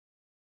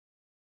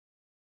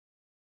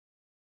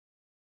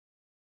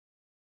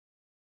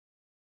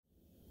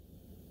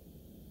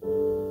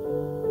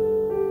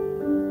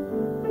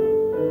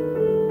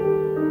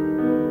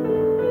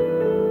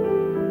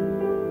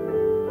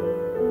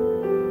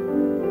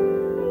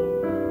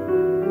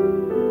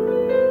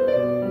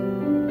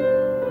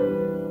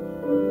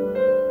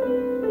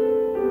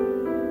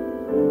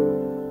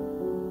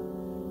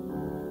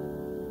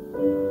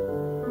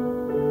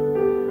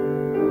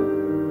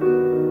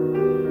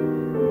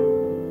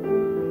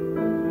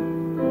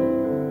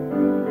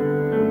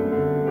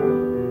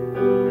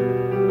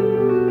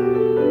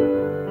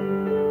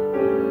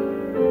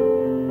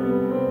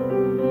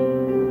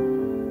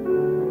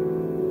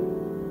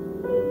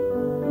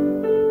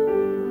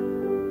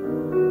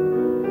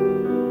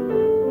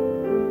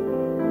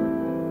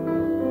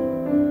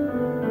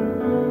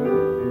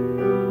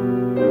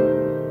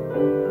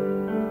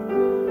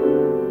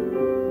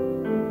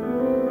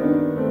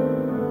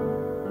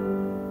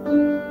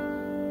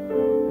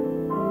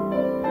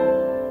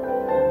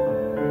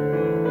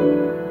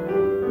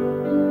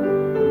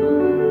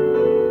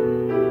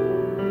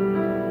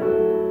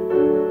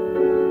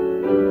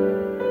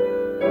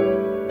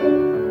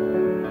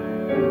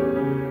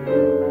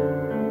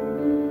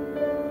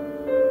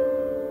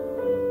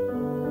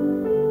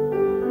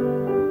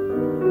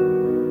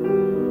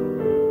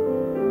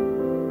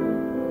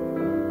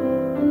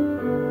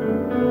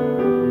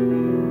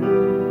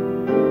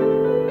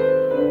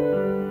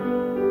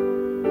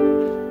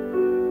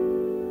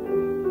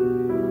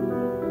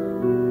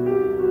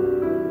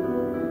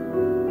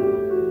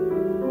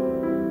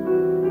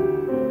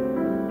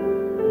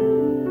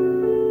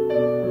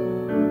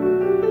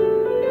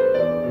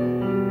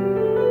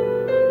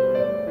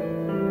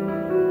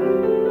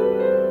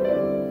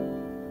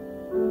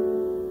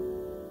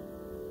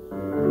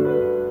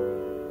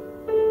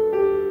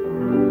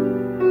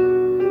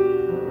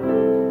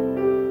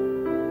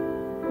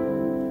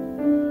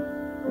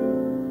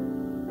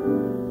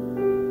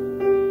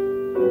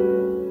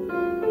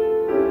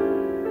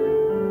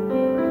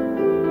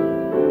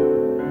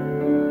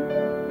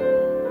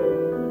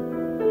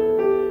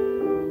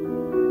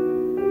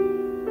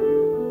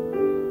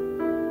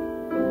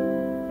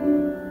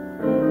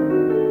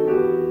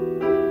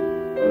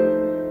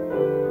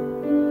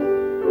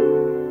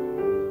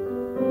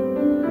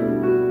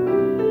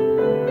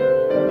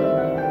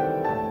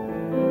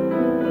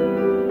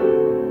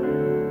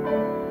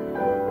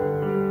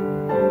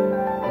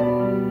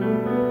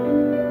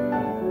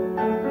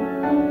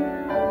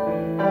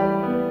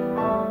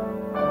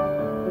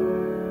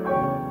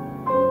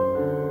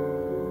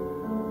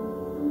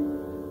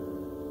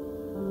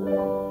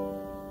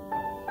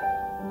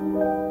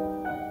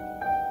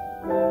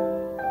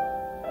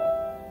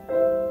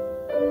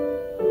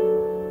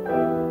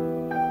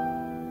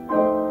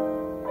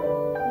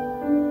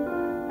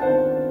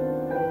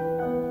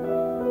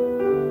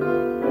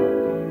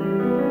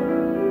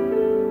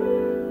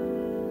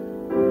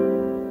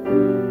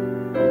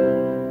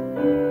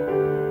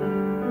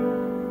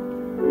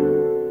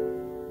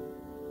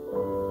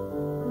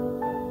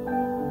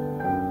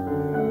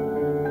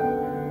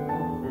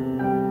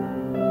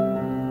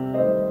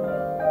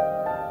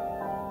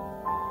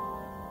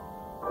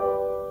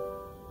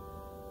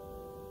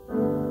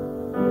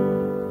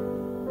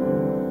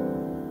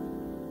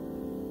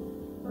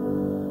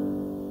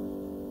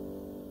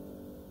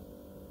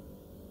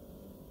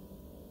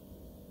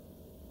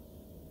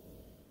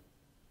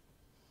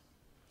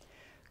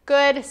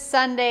Good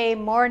Sunday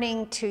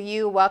morning to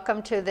you.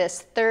 Welcome to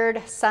this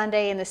third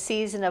Sunday in the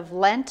season of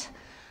Lent.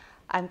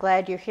 I'm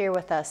glad you're here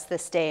with us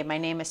this day. My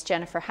name is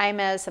Jennifer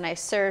Jaimes, and I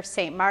serve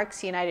St.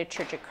 Mark's United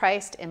Church of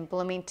Christ in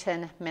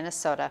Bloomington,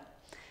 Minnesota.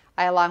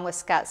 I, along with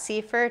Scott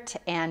Seifert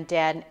and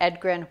Dan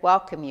Edgren,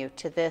 welcome you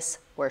to this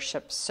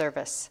worship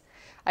service.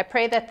 I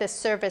pray that this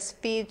service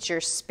feeds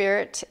your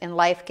spirit in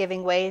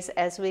life-giving ways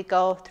as we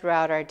go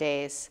throughout our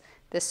days.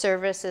 This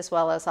service, as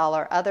well as all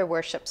our other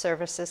worship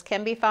services,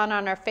 can be found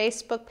on our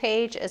Facebook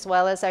page as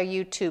well as our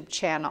YouTube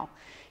channel.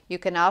 You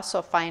can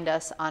also find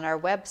us on our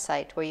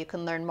website, where you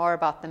can learn more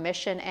about the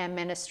mission and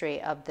ministry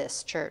of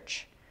this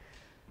church.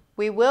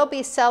 We will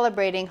be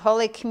celebrating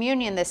Holy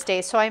Communion this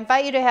day, so I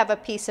invite you to have a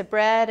piece of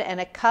bread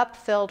and a cup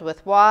filled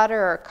with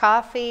water or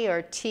coffee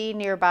or tea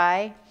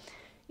nearby.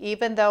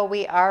 Even though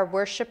we are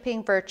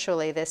worshiping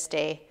virtually this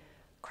day,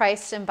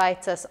 Christ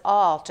invites us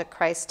all to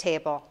Christ's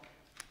table.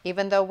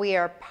 Even though we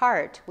are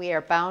apart, we are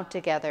bound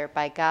together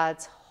by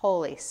God's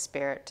Holy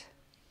Spirit.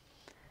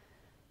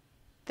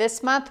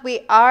 This month we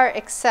are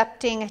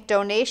accepting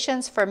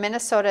donations for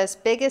Minnesota's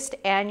biggest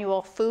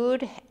annual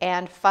food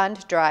and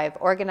fund drive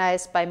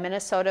organized by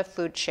Minnesota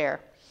Food Share.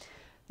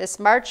 This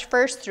March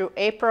 1st through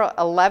April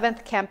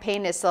 11th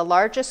campaign is the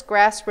largest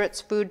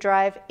grassroots food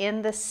drive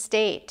in the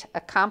state,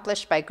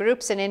 accomplished by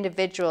groups and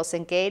individuals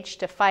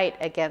engaged to fight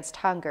against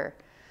hunger.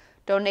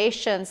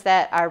 Donations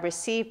that are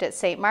received at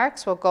St.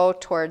 Mark's will go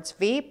towards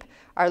Veep,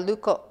 our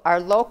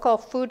local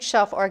food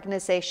shelf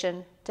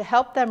organization, to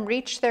help them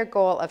reach their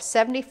goal of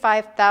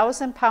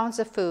 75,000 pounds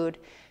of food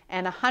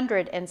and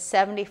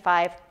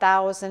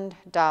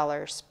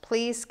 $175,000.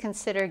 Please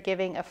consider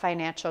giving a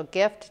financial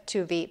gift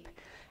to Veep.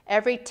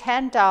 Every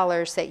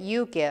 $10 that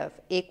you give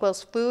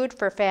equals food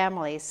for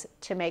families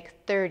to make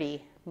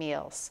 30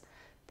 meals.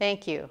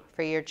 Thank you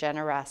for your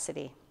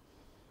generosity.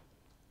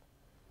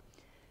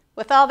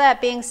 With all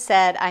that being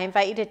said, I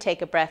invite you to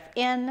take a breath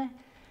in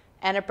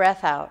and a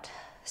breath out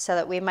so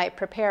that we might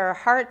prepare our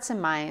hearts and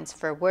minds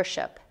for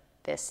worship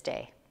this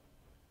day.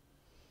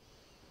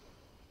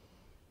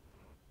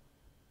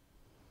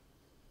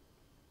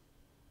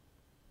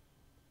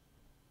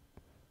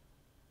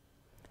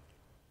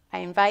 I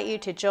invite you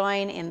to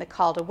join in the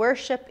call to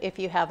worship if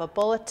you have a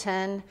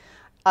bulletin.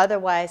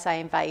 Otherwise, I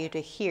invite you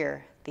to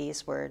hear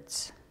these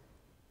words.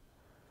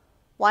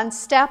 One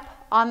step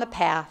on the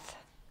path.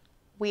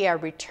 We are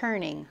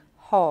returning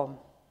home,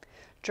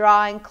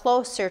 drawing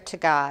closer to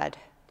God.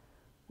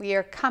 We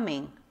are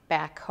coming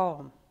back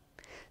home.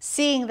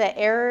 Seeing the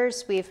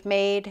errors we've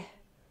made,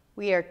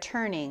 we are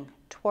turning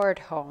toward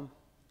home.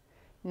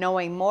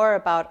 Knowing more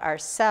about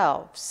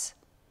ourselves,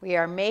 we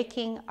are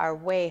making our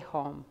way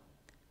home.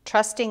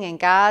 Trusting in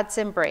God's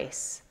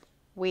embrace,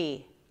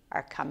 we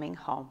are coming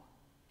home.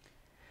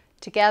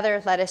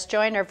 Together, let us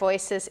join our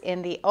voices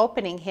in the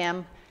opening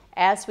hymn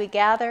as we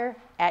gather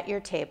at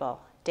your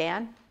table.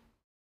 Dan?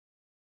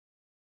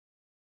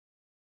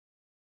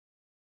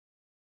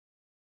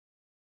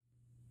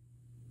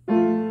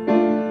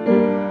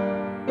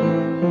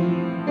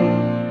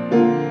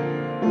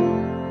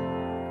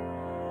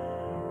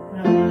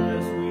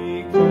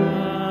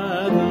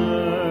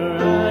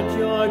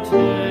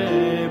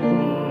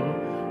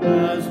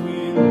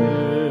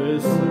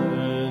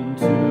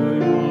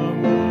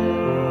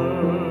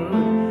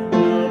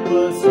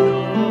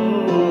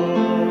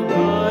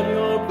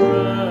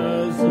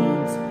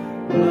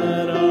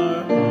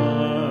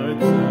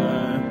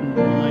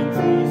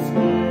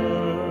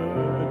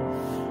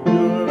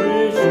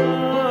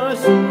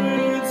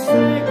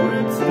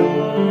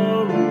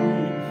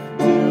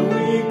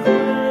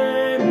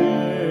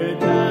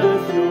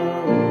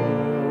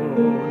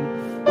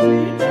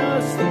 Teach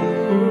us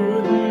to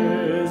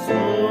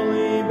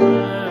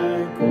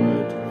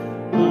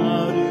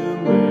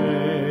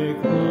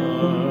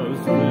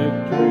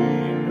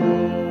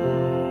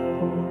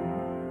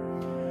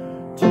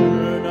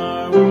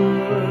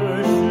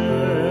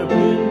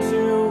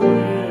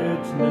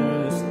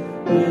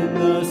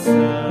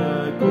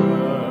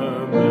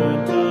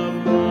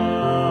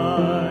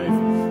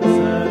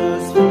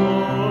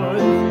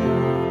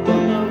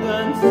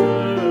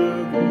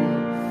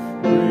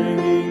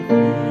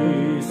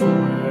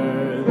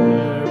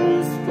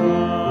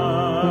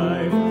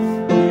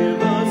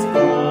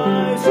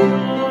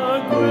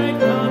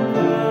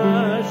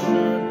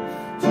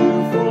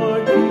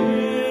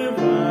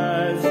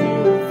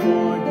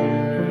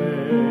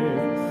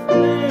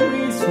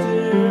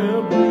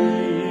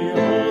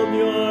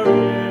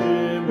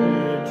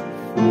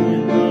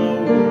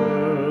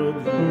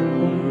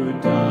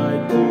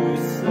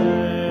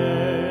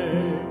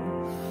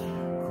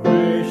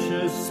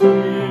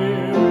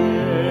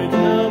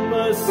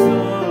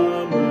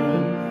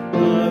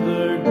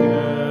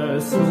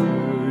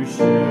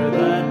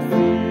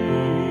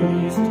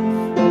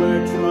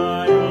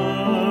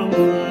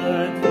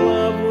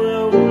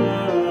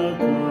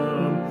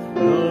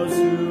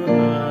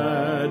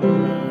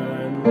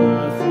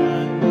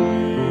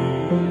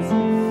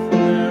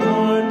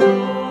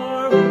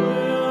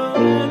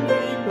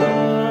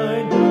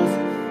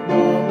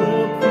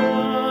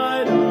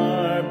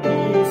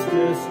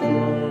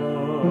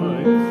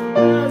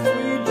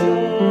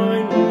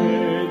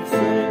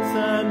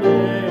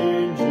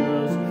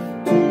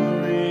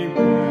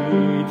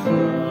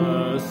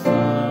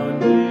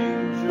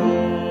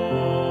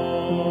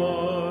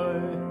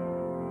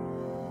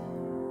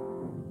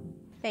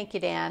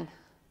Thank you, Dan.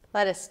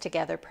 Let us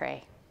together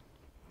pray.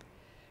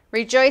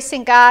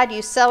 Rejoicing God,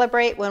 you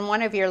celebrate when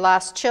one of your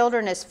lost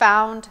children is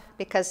found,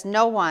 because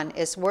no one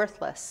is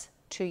worthless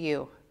to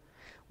you.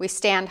 We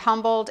stand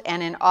humbled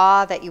and in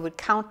awe that you would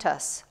count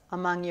us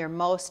among your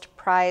most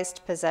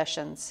prized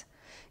possessions.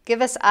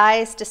 Give us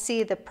eyes to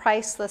see the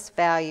priceless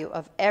value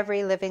of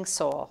every living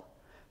soul,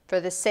 for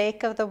the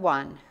sake of the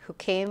one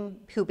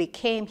who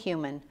became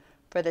human,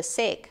 for the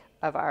sake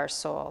of our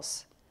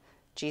souls.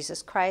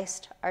 Jesus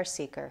Christ, our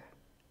seeker.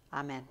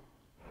 Amen.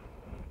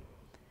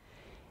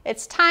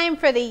 It's time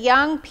for the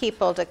young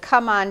people to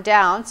come on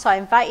down, so I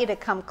invite you to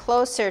come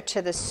closer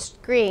to the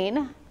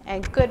screen.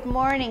 And good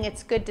morning.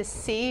 It's good to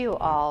see you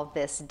all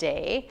this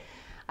day.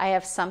 I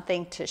have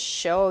something to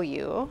show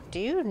you. Do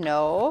you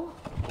know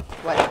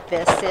what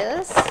this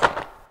is?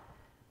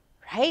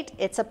 Right?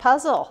 It's a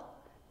puzzle.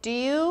 Do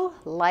you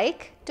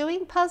like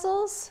doing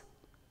puzzles?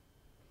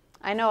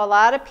 I know a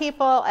lot of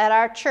people at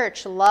our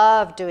church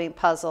love doing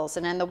puzzles,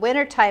 and in the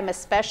wintertime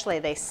especially,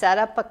 they set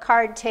up a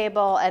card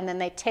table and then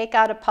they take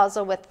out a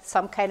puzzle with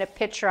some kind of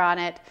picture on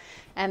it,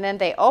 and then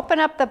they open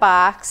up the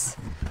box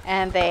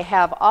and they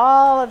have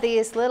all of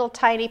these little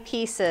tiny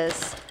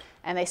pieces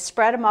and they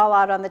spread them all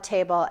out on the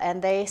table,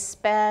 and they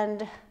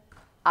spend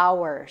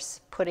hours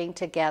putting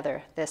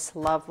together this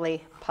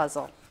lovely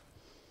puzzle.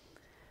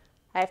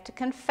 I have to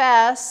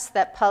confess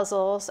that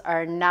puzzles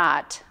are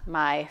not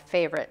my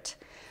favorite.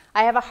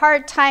 I have a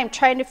hard time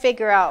trying to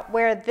figure out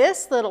where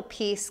this little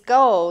piece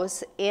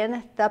goes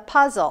in the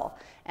puzzle.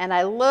 And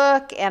I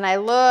look and I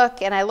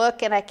look and I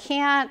look and I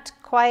can't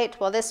quite,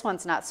 well, this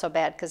one's not so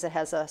bad because it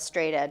has a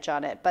straight edge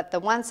on it, but the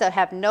ones that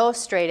have no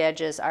straight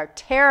edges are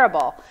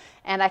terrible,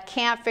 and I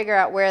can't figure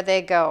out where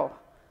they go.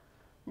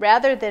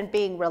 Rather than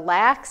being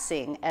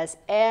relaxing, as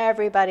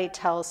everybody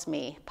tells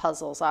me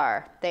puzzles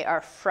are, they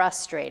are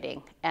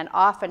frustrating, and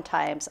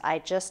oftentimes I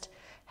just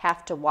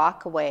have to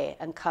walk away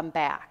and come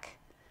back,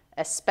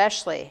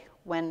 especially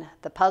when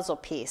the puzzle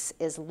piece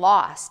is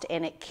lost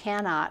and it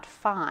cannot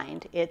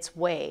find its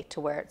way to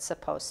where it's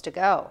supposed to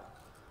go.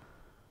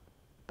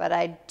 But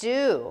I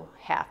do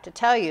have to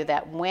tell you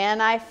that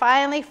when I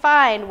finally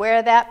find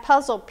where that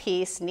puzzle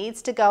piece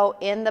needs to go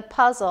in the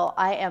puzzle,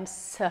 I am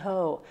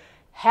so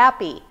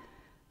happy.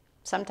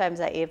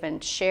 Sometimes I even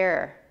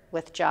share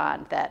with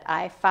John that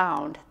I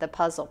found the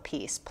puzzle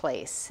piece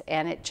place,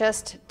 and it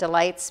just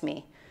delights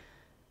me.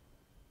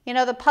 You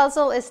know, the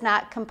puzzle is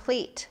not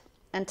complete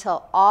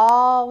until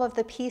all of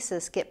the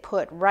pieces get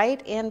put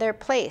right in their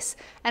place.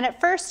 And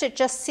at first it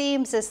just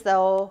seems as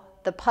though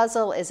the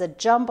puzzle is a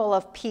jumble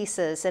of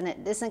pieces and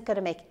it isn't going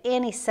to make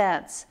any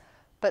sense.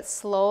 But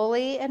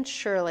slowly and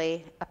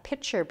surely a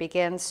picture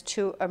begins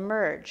to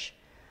emerge.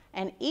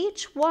 And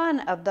each one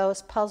of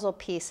those puzzle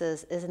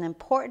pieces is an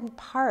important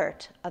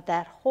part of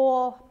that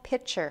whole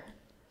picture.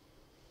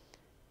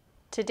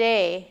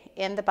 Today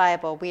in the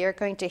Bible, we are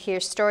going to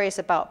hear stories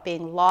about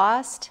being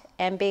lost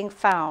and being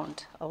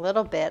found, a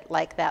little bit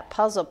like that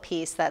puzzle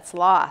piece that's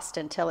lost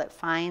until it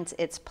finds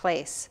its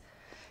place.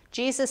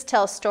 Jesus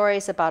tells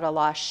stories about a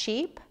lost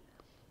sheep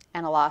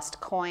and a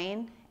lost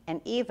coin and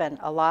even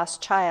a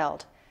lost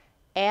child.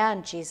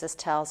 And Jesus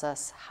tells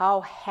us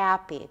how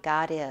happy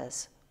God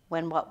is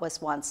when what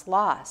was once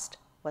lost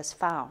was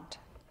found.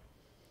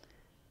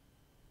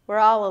 We're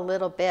all a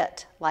little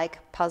bit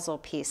like puzzle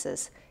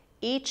pieces.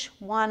 Each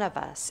one of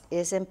us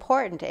is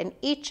important, and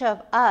each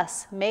of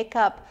us make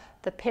up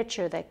the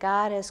picture that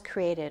God has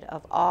created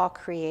of all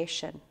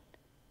creation.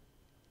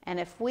 And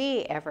if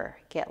we ever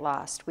get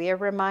lost, we are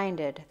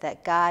reminded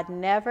that God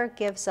never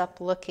gives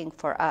up looking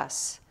for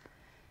us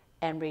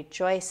and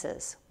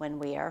rejoices when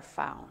we are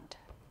found.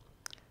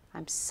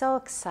 I'm so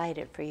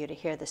excited for you to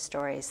hear the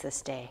stories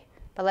this day.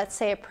 But let's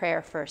say a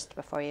prayer first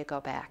before you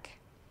go back.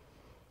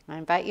 I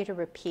invite you to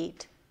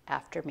repeat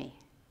after me.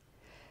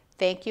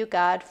 Thank you,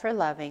 God, for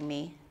loving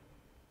me.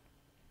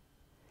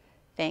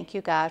 Thank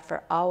you, God,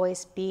 for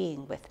always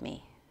being with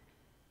me.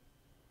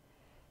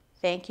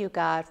 Thank you,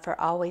 God, for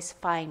always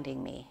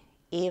finding me,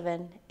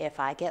 even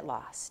if I get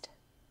lost.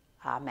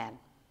 Amen.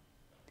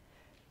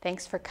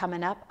 Thanks for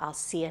coming up. I'll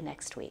see you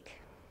next week.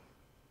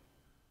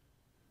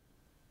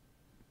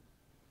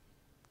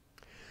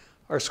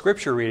 Our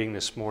scripture reading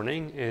this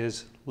morning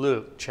is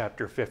Luke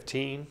chapter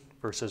 15,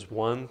 verses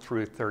 1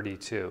 through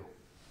 32.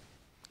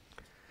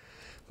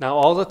 Now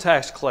all the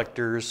tax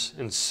collectors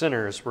and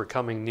sinners were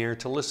coming near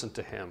to listen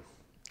to him.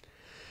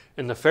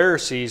 And the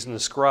Pharisees and the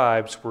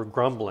scribes were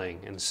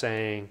grumbling and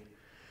saying,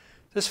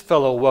 "This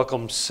fellow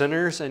welcomes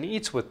sinners and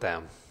eats with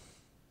them."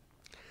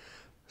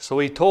 So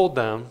he told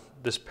them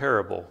this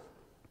parable.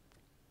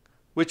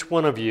 Which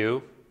one of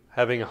you,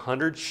 having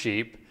 100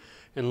 sheep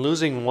and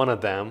losing one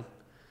of them,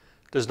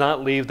 does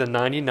not leave the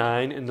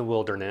 99 in the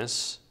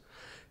wilderness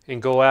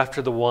and go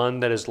after the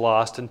one that is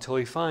lost until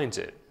he finds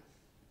it?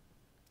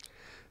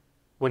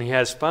 When he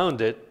has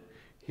found it,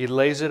 he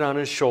lays it on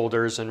his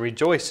shoulders and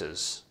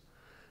rejoices.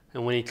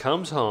 And when he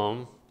comes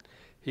home,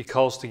 he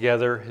calls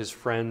together his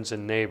friends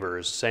and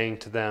neighbors, saying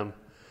to them,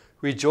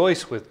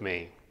 "Rejoice with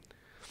me,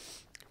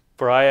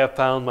 for I have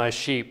found my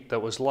sheep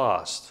that was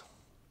lost."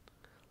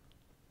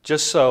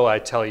 Just so, I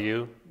tell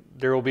you,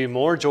 there will be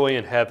more joy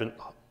in heaven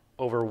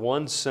over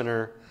one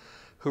sinner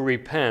who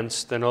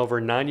repents than over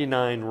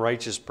 99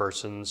 righteous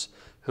persons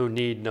who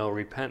need no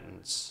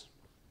repentance.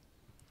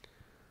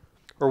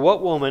 Or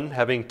what woman,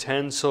 having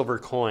 10 silver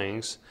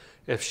coins,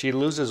 if she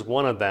loses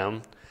one of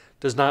them,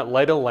 does not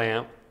light a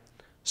lamp,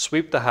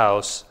 sweep the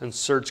house, and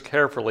search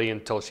carefully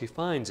until she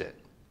finds it?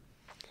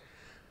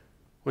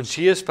 When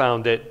she has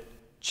found it,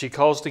 she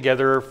calls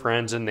together her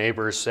friends and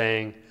neighbors,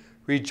 saying,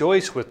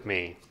 "Rejoice with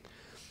me,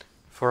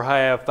 for I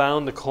have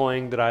found the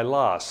coin that I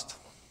lost."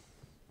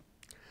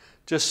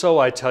 Just so,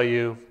 I tell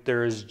you,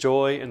 there is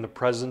joy in the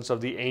presence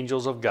of the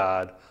angels of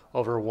God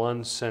over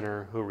one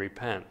sinner who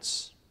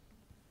repents.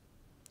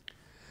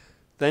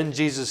 Then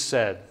Jesus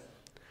said,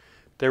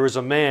 "There was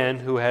a man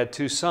who had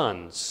 2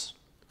 sons.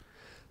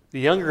 The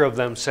younger of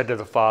them said to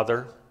the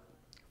father,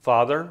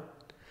 'Father,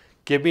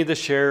 give me the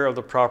share of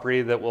the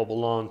property that will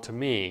belong to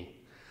me.'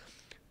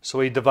 So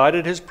he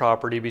divided his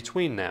property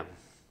between them.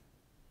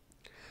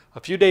 A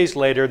few days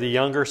later, the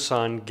younger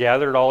son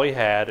gathered all he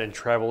had and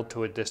traveled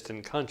to a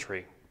distant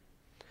country.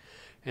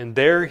 And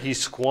there he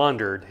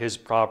squandered his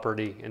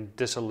property in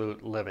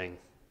dissolute living.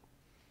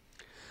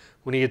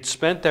 When he had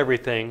spent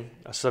everything,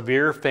 a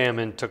severe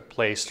famine took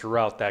place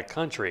throughout that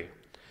country,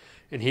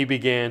 and he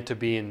began to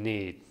be in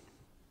need.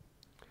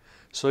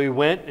 So he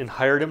went and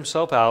hired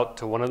himself out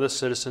to one of the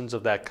citizens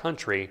of that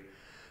country,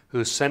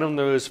 who sent him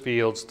to his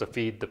fields to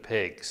feed the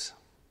pigs.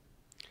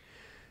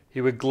 He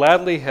would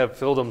gladly have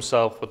filled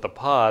himself with the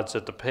pods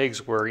that the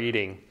pigs were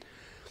eating,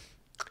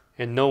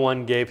 and no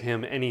one gave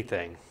him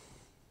anything.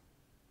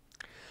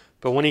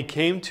 But when he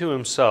came to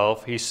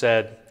himself, he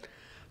said,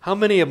 'How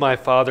many of my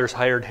father's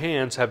hired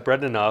hands have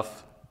bread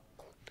enough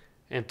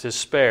and to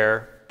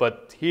spare,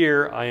 but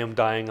here I am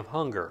dying of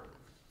hunger?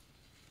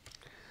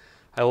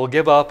 I will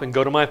give up and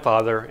go to my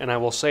father, and I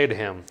will say to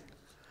him,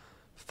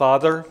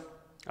 Father,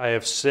 I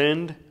have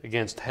sinned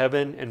against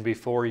heaven and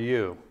before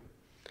you.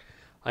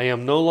 I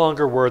am no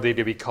longer worthy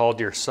to be called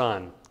your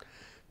son.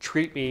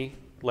 Treat me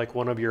like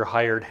one of your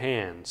hired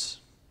hands.'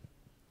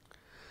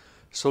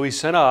 So he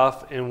set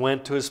off and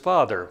went to his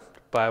father.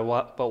 But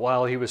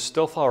while he was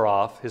still far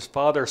off, his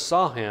father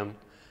saw him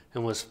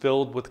and was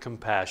filled with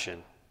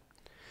compassion.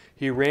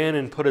 He ran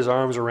and put his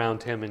arms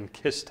around him and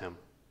kissed him.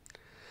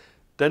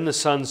 Then the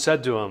son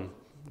said to him,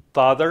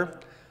 'Father,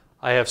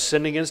 I have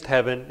sinned against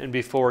heaven and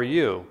before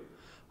you.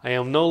 I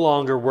am no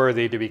longer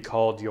worthy to be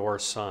called your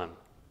son.'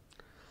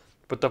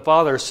 But the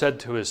father said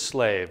to his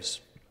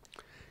slaves,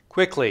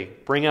 'Quickly,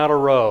 bring out a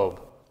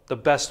robe, the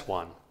best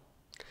one,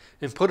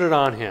 and put it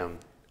on him.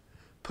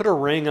 Put a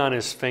ring on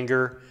his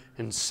finger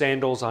and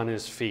sandals on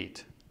his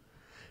feet.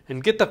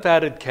 And get the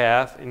fatted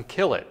calf and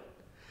kill it,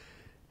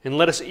 and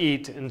let us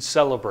eat and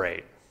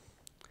celebrate.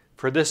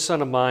 For this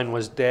son of mine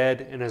was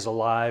dead and is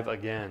alive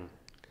again.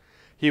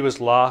 He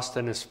was lost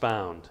and is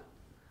found.'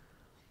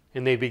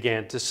 And they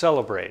began to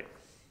celebrate.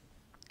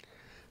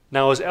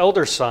 Now his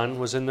elder son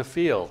was in the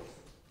field.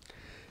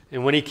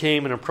 And when he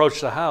came and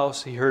approached the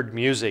house, he heard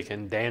music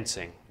and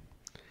dancing.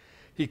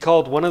 He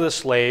called one of the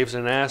slaves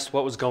and asked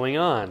what was going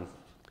on.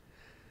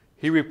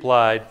 He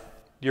replied,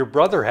 'Your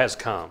brother has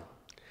come,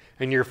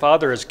 and your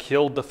father has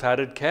killed the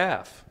fatted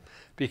calf,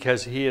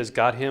 because he has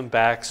got him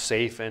back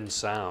safe and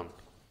sound.'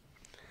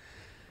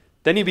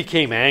 Then he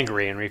became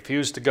angry and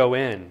refused to go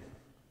in.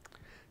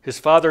 His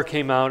father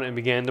came out and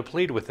began to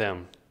plead with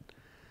him.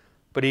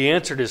 But he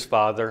answered his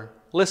father,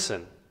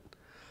 'Listen,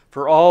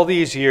 for all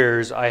these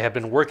years I have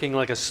been working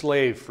like a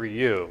slave for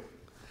you,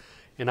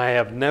 and I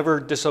have never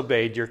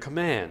disobeyed your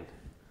command.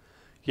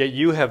 Yet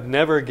you have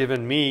never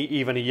given me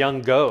even a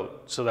young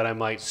goat so that I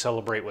might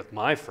celebrate with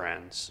my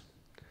friends.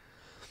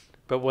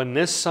 But when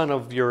this son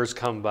of yours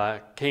came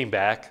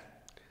back,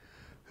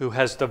 who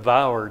has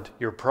devoured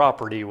your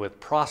property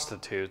with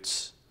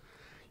prostitutes,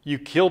 you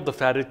killed the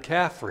fatted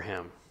calf for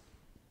him.'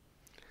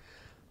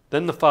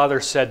 Then the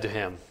father said to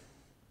him,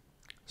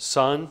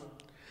 'Son,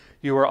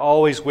 you are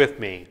always with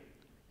me,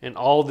 and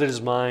all that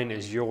is mine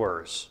is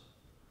yours.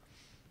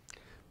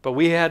 But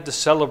we had to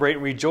celebrate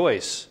and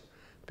rejoice,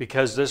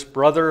 because this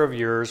brother of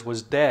yours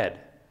was dead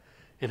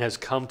and has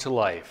come to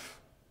life.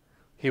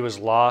 He was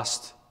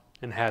lost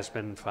and has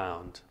been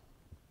found.'"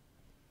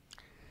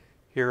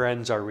 Here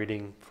ends our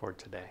reading for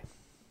today.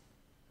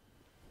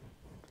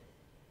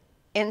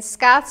 In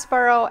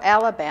Scottsboro,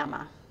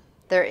 Alabama,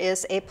 there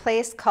is a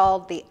place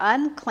called the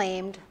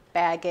Unclaimed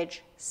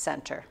Baggage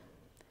Center.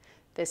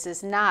 This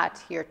is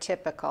not your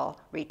typical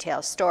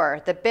retail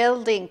store. The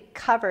building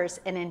covers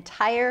an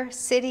entire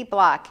city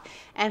block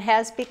and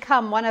has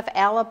become one of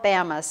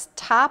Alabama's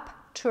top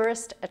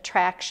tourist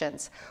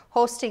attractions,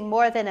 hosting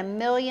more than 1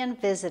 million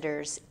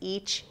visitors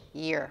each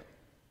year.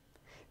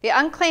 The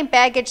Unclaimed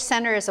Baggage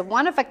Center is a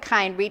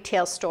one-of-a-kind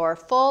retail store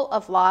full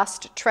of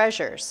lost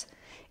treasures.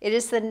 It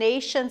is the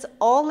nation's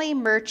only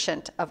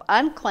merchant of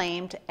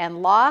unclaimed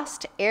and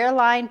lost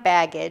airline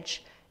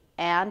baggage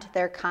and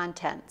their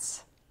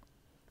contents.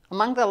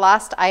 Among the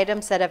lost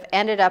items that have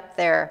ended up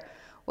there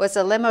was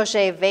a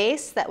Limoges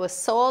vase that was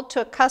sold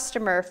to a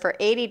customer for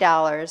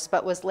 $80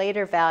 but was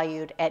later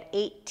valued at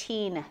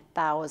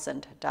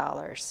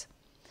 $18,000.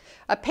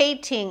 A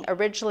painting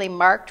originally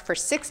marked for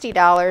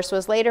 $60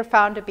 was later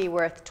found to be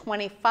worth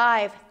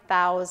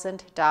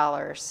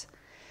 $25,000.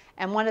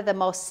 And one of the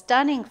most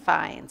stunning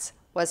finds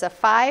was a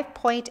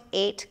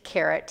 5.8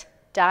 carat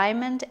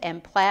diamond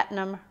and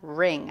platinum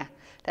ring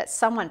that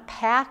someone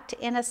packed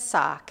in a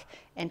sock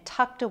and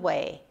tucked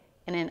away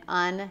in an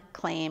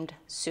unclaimed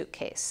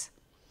suitcase.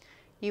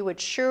 You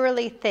would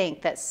surely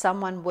think that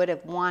someone would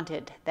have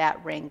wanted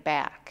that ring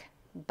back,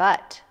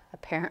 but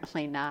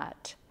apparently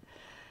not.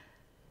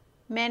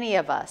 Many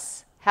of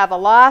us have a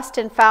lost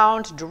and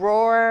found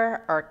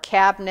drawer or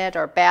cabinet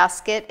or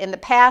basket. In the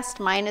past,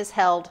 mine has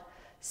held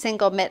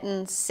single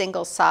mittens,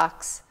 single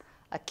socks,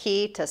 a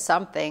key to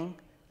something,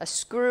 a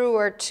screw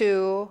or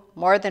two,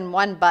 more than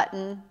one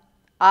button,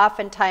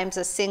 oftentimes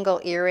a single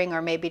earring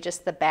or maybe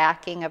just the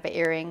backing of an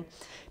earring,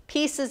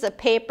 pieces of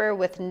paper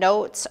with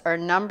notes or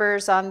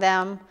numbers on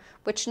them,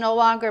 which no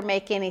longer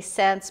make any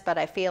sense, but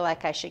I feel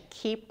like I should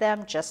keep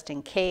them just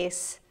in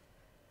case.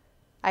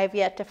 I have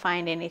yet to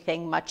find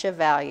anything much of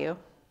value.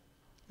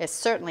 I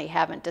certainly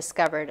haven't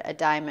discovered a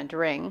diamond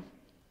ring.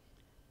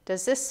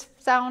 Does this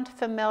sound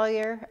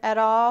familiar at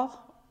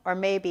all? Or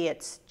maybe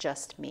it's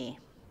just me.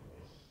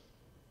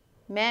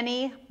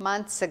 Many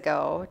months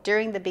ago,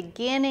 during the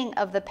beginning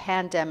of the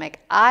pandemic,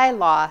 I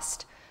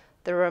lost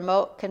the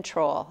remote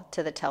control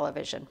to the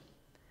television.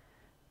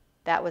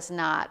 That was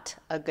not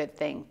a good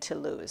thing to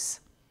lose.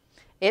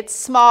 It's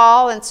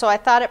small, and so I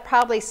thought it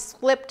probably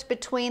slipped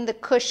between the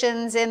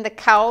cushions in the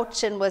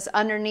couch and was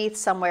underneath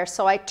somewhere.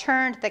 So I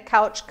turned the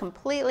couch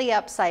completely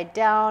upside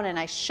down and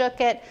I shook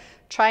it,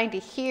 trying to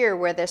hear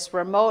where this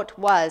remote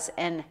was,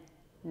 and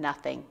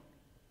nothing.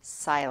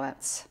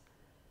 Silence.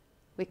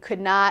 We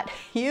could not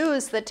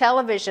use the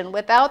television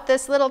without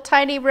this little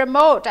tiny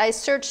remote. I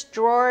searched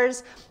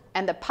drawers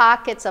and the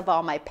pockets of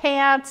all my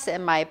pants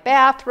and my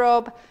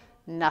bathrobe.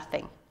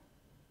 Nothing.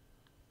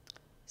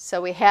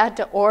 So we had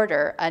to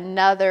order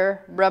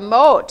another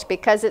remote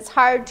because it's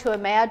hard to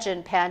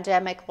imagine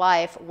pandemic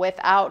life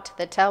without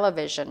the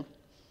television.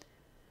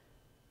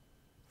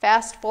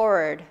 Fast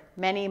forward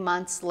many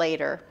months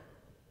later,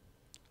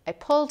 I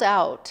pulled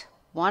out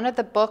one of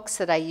the books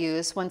that I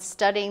use when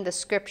studying the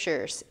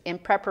scriptures in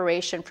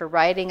preparation for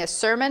writing a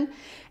sermon.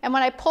 And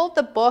when I pulled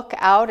the book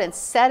out and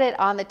set it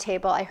on the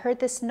table, I heard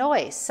this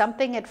noise.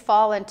 Something had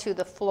fallen to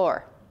the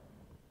floor.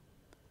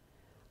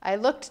 I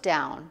looked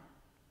down,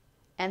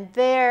 and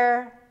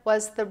there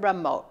was the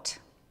remote.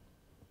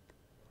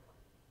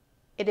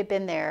 It had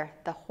been there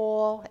the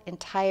whole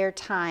entire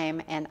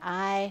time, and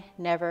I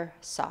never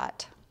saw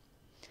it.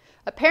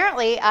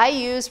 Apparently, I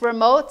use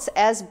remotes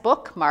as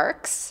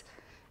bookmarks.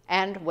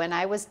 And when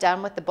I was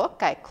done with the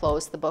book, I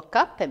closed the book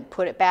up and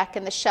put it back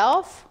in the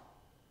shelf.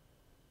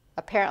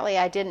 Apparently,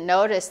 I didn't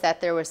notice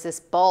that there was this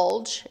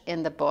bulge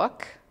in the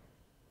book.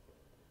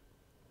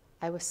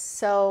 I was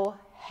so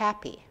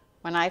happy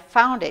when I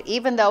found it,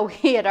 even though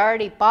we had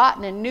already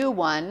bought a new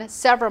one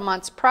several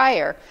months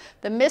prior.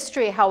 The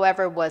mystery,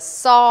 however, was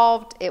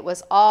solved. It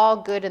was all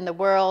good in the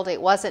world.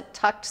 It wasn't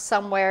tucked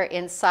somewhere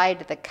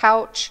inside the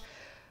couch.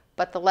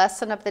 But the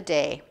lesson of the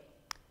day,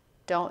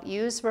 don't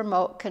use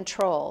remote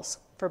controls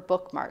for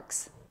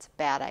bookmarks. It's a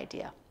bad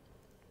idea.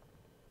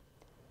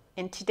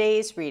 In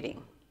today's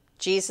reading,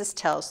 Jesus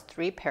tells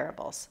 3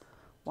 parables,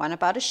 one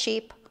about a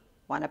sheep,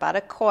 one about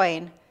a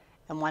coin,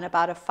 and one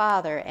about a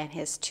father and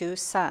his 2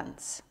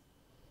 sons.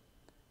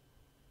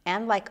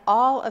 And like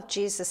all of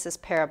Jesus'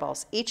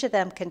 parables, each of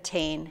them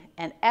contain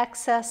an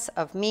excess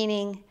of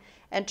meaning,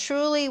 and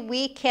truly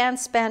we can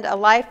spend a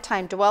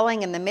lifetime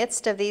dwelling in the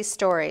midst of these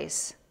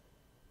stories.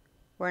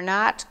 We're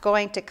not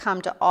going to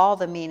come to all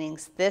the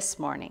meanings this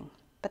morning,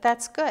 but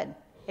that's good.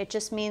 It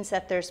just means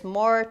that there's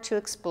more to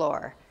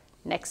explore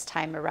next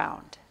time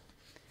around.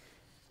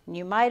 And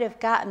you might have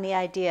gotten the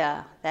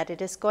idea that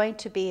it is going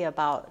to be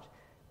about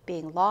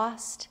being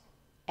lost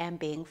and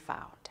being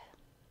found.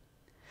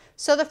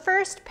 So the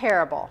first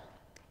parable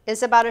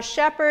is about a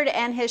shepherd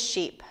and his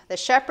sheep. The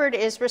shepherd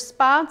is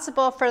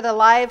responsible for the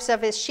lives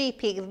of his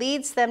sheep. He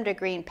leads them to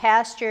green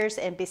pastures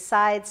and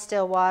beside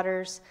still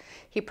waters.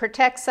 He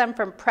protects them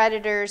from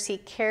predators. He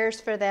cares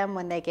for them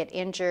when they get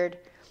injured.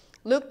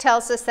 Luke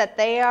tells us that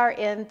they are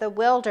in the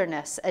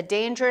wilderness, a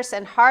dangerous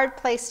and hard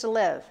place to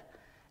live.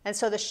 And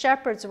so the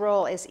shepherd's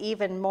role is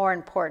even more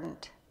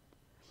important.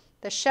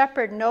 The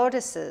shepherd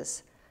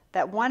notices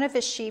that one of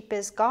his sheep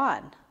is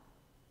gone,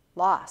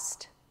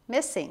 lost,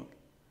 missing.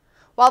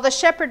 While the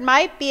shepherd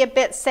might be a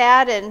bit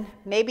sad, and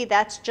maybe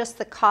that's just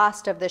the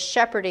cost of the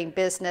shepherding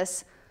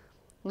business,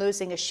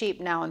 losing a sheep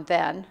now and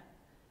then,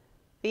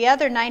 the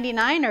other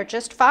 99 are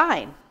just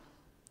fine.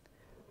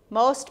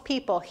 Most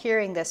people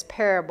hearing this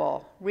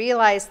parable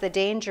realize the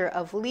danger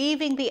of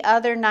leaving the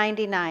other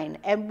 99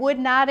 and would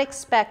not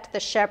expect the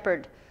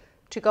shepherd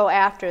to go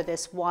after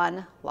this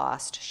one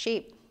lost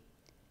sheep.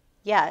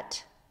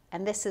 Yet,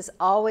 and this is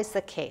always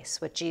the case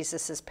with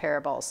Jesus'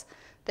 parables,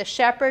 the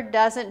shepherd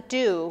doesn't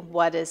do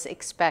what is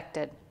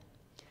expected.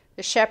 The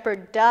The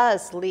shepherd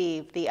does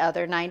leave the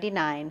other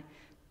 99,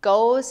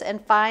 goes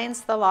and finds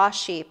the lost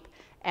sheep,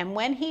 and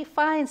when he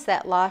finds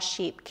that lost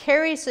sheep,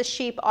 carries the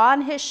sheep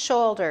on his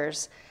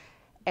shoulders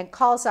and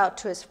calls out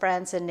to his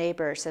friends and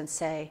neighbors and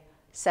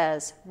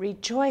says,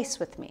 "Rejoice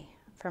with me,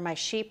 for my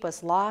sheep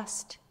was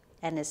lost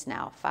and is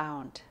now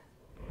found."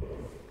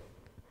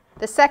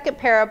 The second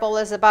parable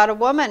is about a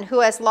woman who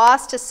has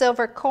lost a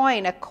silver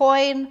coin, a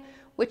coin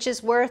which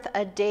is worth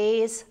a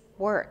day's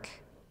work.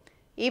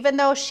 Even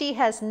though she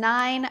has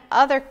 9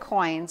 other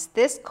coins,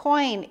 this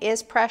coin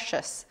is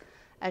precious,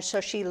 and so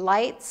she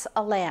lights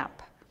a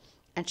lamp,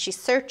 and she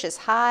searches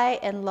high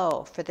and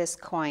low for this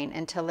coin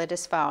until it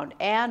is found.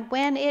 And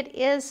when it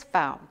is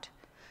found,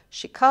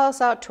 she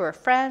calls out to her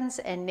friends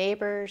and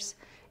neighbors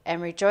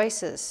and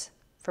rejoices,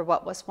 for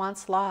what was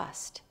once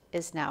lost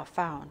is now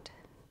found.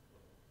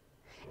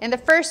 In the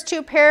first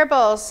 2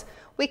 parables,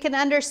 we can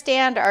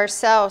understand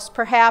ourselves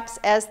perhaps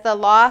as the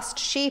lost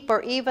sheep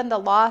or even the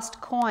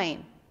lost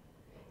coin.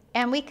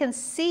 And we can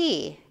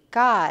see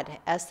God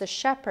as the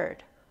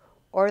shepherd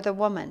or the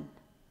woman.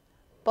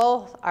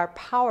 Both are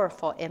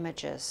powerful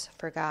images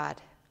for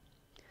God.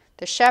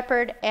 The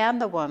shepherd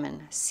and the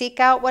woman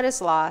seek out what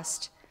is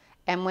lost,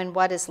 and when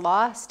what is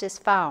lost is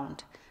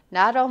found,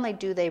 not only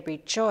do they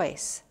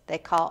rejoice, they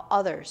call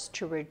others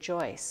to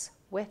rejoice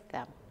with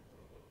them.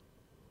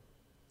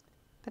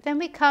 But then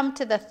we come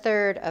to the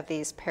third of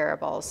these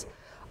parables,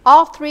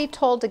 all 3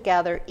 told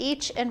together,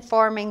 each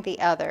informing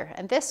the other,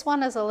 and this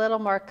one is a little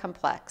more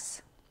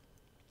complex.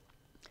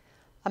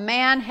 A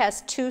man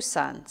has 2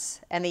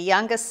 sons, and the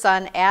youngest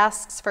son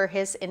asks for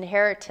his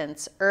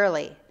inheritance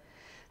early.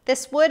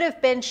 This would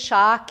have been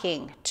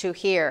shocking to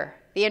hear.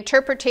 The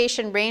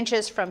interpretation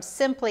ranges from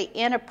simply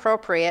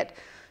inappropriate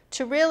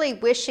to really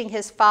wishing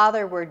his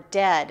father were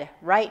dead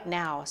right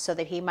now so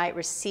that he might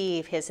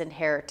receive his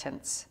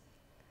inheritance.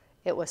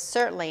 It was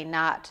certainly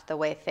not the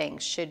way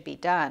things should be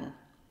done.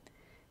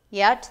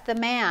 Yet the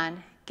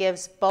man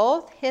gives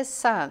both his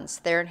sons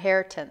their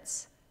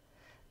inheritance.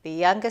 The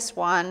youngest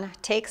one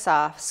takes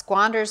off,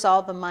 squanders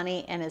all the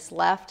money, and is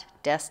left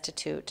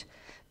destitute.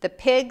 The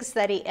pigs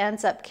that he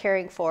ends up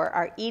caring for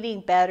are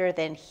eating better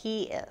than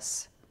he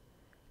is.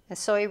 And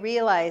so he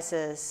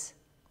realizes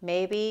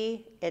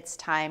maybe it's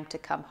time to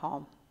come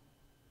home.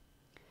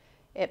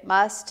 It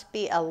must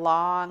be a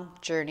long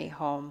journey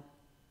home.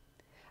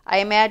 I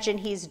imagine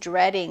he's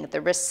dreading the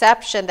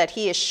reception that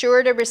he is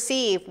sure to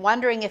receive,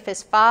 wondering if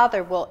his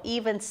father will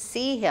even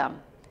see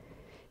him.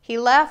 He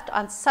left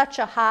on such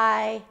a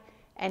high,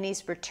 and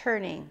he's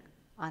returning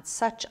on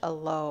such a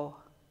low.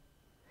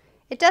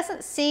 It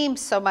doesn't seem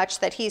so much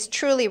that he's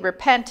truly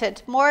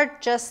repentant, more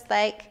just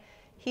like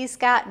he's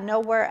got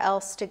nowhere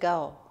else to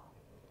go.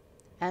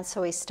 And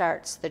so he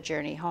starts the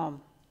journey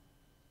home.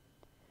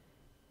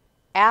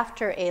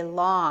 After a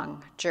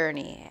long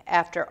journey,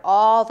 after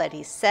all that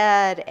he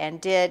said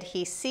and did,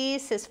 he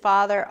sees his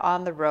father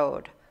on the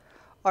road,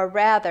 or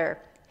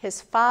rather,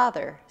 his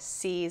father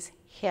sees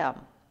him.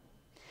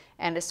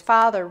 And his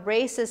father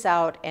races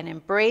out and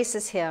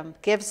embraces him,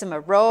 gives him a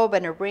robe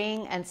and a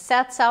ring, and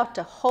sets out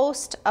to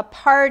host a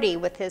party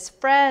with his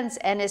friends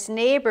and his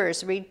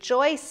neighbors,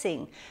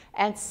 rejoicing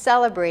and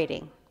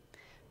celebrating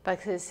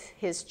because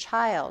his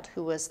child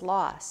who was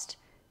lost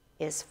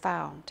is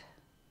found.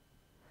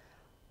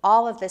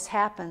 All of this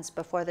happens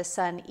before the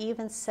son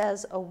even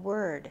says a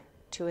word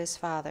to his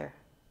father.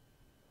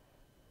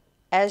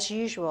 As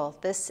usual,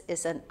 this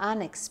is an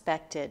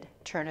unexpected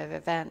turn of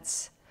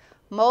events.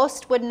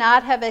 Most would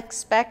not have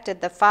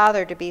expected the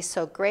father to be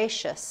so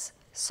gracious,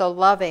 so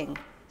loving,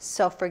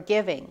 so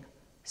forgiving,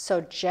 so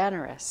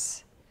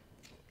generous.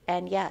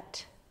 And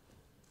yet,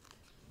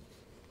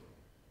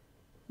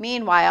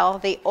 meanwhile,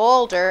 the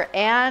older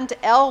and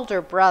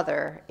elder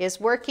brother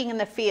is working in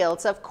the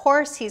fields. Of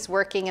course he's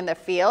working in the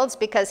fields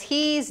because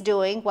he's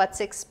doing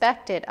what's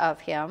expected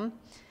of him.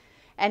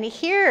 And he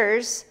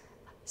hears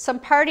some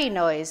party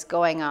noise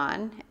going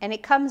on, and he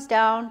comes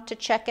down to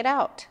check it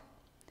out.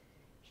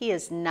 He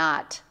is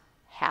not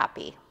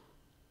happy.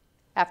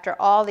 After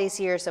all these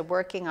years of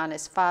working on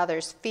his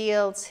father's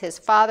fields, his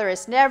father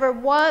has never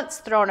once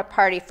thrown a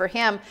party for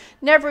him,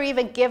 never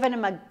even given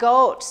him a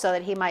goat so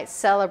that he might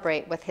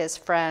celebrate with his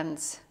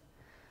friends.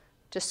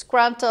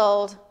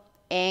 Disgruntled,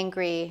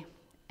 angry,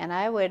 and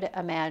I would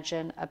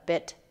imagine a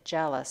bit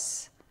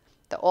jealous.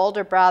 The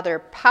older brother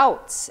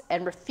pouts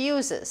and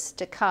refuses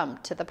to come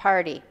to the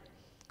party.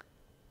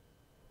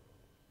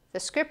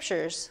 The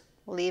scriptures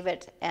leave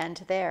it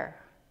end there.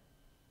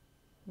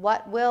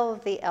 What will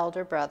the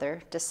elder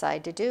brother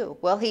decide to do?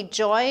 Will he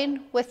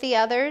join with the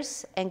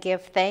others and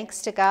give thanks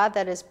to God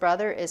that his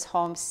brother is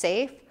home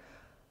safe?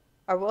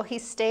 Or will he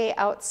stay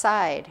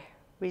outside,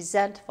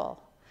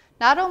 resentful,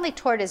 not only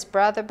toward his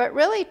brother, but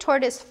really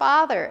toward his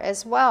father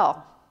as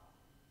well?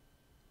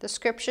 The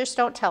scriptures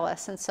don't tell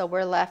us, and so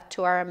we're left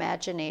to our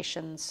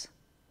imaginations.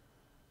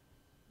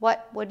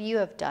 What would you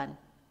have done?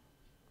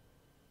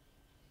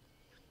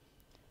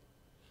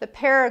 The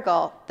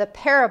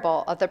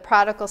parable of the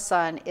prodigal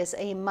son is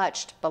a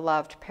much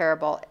beloved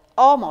parable.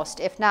 almost,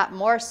 if not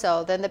more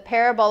so, than the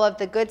parable of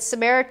the Good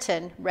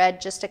Samaritan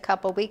read just a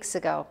couple weeks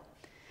ago.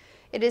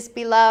 It is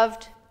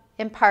beloved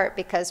in part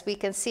because we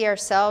can see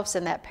ourselves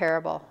in that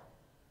parable,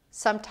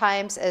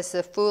 sometimes as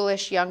the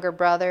foolish younger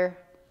brother,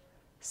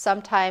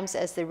 sometimes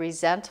as the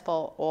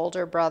resentful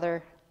older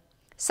brother.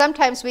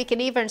 Sometimes we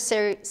can even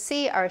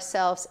see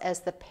ourselves as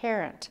the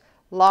parent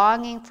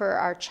longing for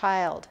our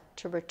child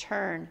to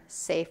return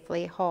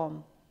safely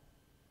home.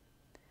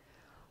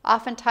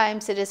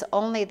 Oftentimes it is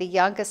only the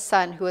youngest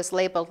son who is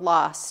labeled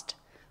lost,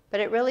 but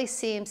it really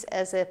seems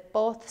as if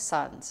both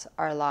sons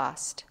are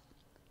lost,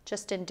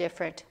 just in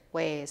different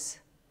ways.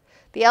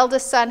 The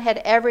eldest son had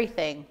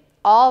everything.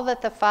 All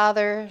that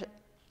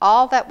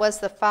was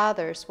the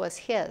father's was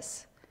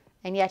his,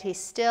 and yet he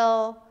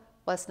still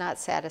was not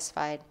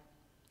satisfied.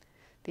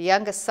 The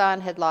youngest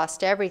son had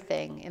lost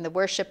everything in the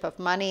worship of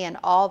money and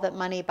all that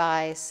money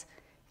buys,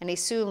 and he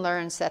soon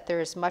learns that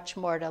there is much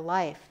more to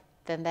life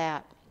than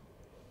that.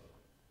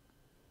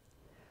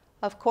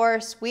 Of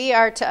course, we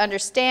are to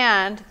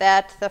understand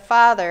that the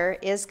Father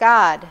is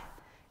God,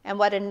 and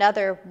what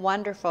another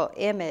wonderful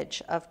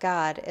image of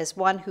God as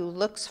one who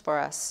looks for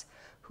us,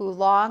 who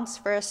longs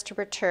for us to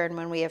return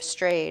when we have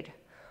strayed,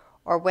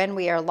 or when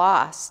we are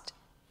lost,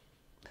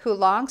 who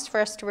longs for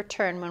us to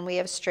return when we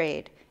have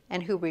strayed,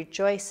 and who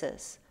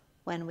rejoices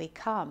when we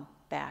come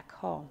back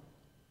home.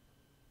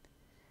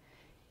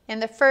 In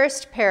the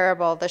first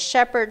parable, the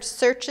shepherd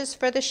searches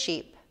for the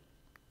sheep,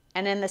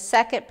 and in the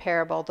second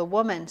parable, the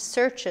woman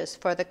searches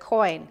for the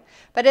coin.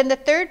 But in the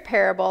third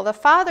parable, the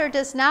father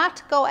does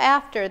not go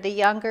after the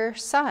younger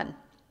son.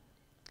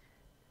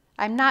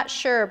 I'm not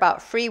sure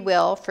about free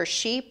will for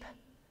sheep.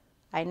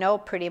 I know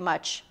pretty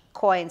much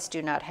coins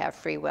do not have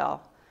free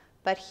will.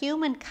 But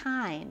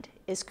humankind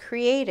is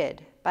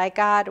created by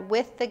God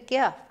with the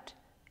gift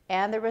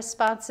and the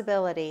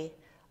responsibility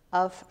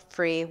of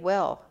free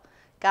will.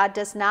 God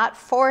does not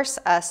force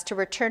us to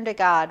return to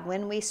God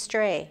when we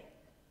stray.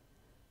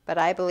 But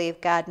I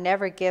believe God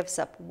never gives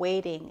up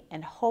waiting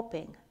and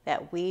hoping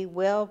that we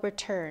will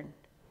return.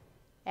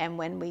 And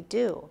when we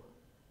do,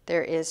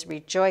 there is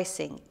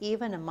rejoicing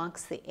even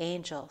amongst the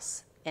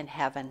angels in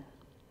heaven.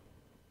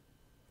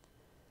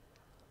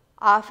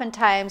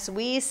 Oftentimes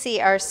we see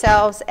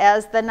ourselves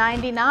as the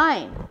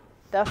 99,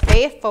 the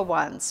faithful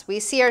ones. We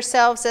see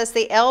ourselves as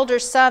the elder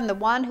son, the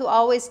one who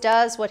always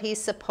does what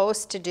he's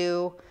supposed to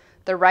do,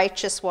 the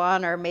righteous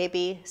one, or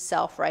maybe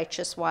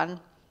self-righteous one.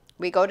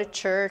 We go to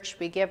church,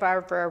 we give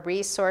our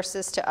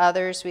resources to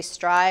others, we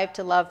strive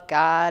to love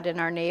God and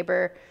our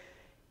neighbor.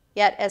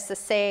 Yet, as the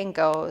saying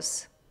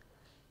goes,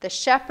 the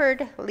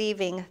shepherd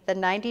leaving the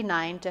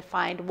 99 to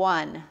find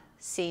one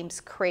seems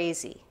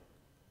crazy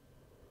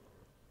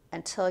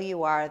until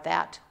you are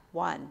that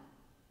one.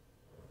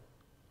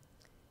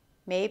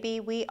 Maybe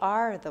we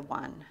are the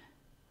one.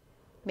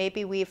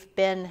 Maybe we've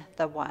been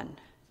the one.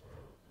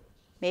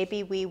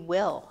 Maybe we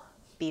will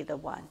be the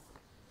one.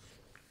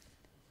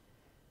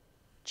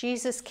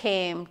 Jesus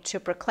came to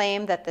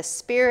proclaim that the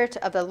Spirit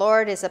of the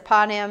Lord is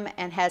upon him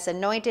and has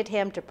anointed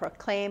him to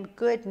proclaim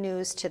good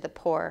news to the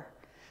poor.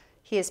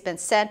 He has been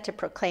sent to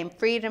proclaim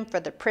freedom for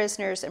the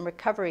prisoners and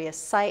recovery of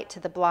sight to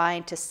the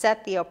blind, to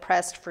set the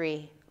oppressed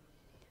free.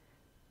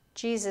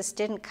 Jesus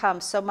didn't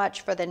come so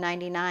much for the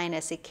 99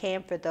 as he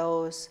came for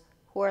those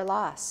who are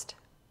lost.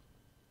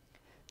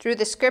 Through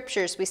the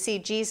scriptures, we see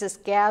Jesus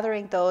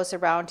gathering those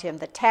around him,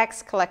 the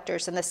tax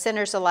collectors and the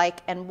sinners alike,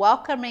 and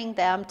welcoming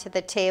them to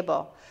the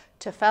table,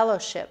 to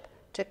fellowship,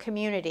 to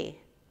community.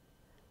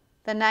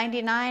 The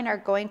 99 are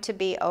going to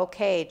be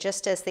okay,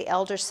 just as the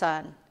elder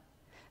son.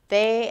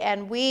 They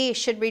and we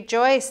should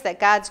rejoice that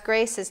God's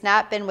grace has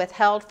not been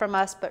withheld from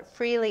us, but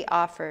freely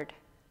offered.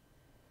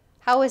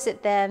 How is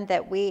it then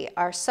that we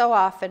are so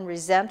often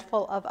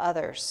resentful of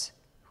others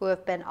who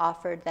have been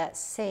offered that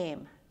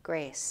same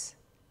grace?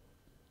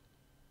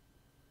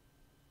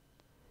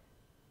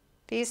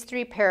 These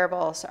three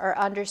parables are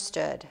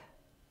understood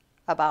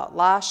about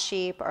lost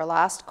sheep or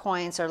lost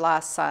coins or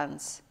lost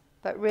sons,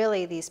 but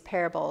really these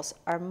parables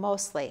are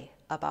mostly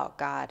about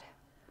God.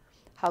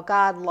 How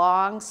God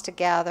longs to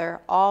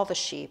gather all the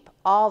sheep,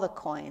 all the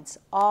coins,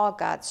 all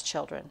God's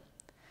children.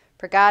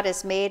 For God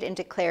has made and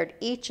declared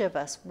each of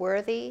us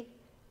worthy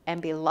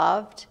and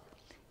beloved,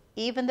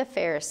 even the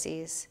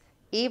Pharisees,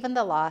 even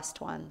the lost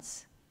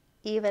ones,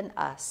 even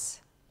us.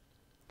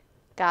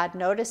 God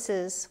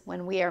notices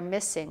when we are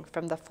missing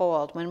from the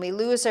fold, when we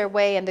lose our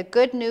way, and the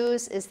good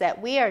news is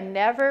that we are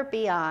never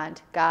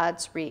beyond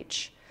God's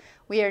reach.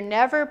 We are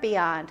never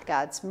beyond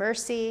God's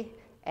mercy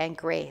and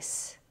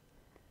grace.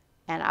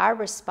 And our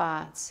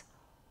response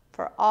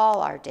for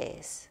all our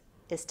days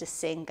is to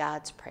sing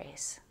God's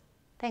praise.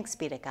 Thanks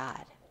be to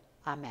God.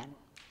 Amen.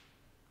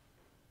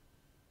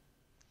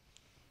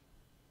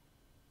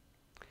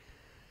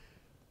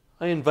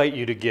 I invite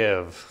you to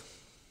give.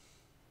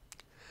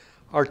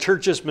 Our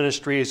church's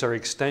ministries are an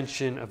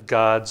extension of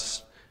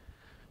God's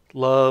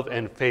love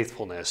and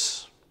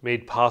faithfulness,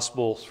 made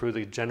possible through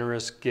the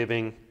generous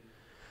giving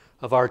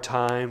of our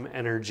time,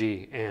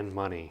 energy, and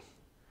money.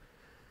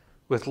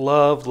 With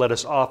love, let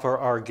us offer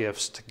our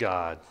gifts to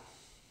God.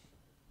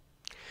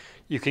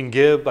 You can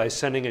give by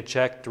sending a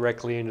check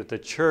directly into the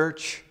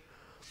church,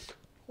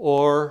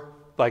 or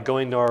by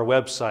going to our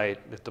website.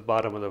 At the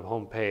bottom of the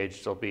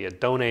homepage, there'll be a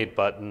donate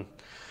button,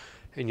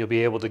 and you'll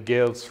be able to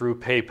give through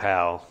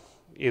PayPal,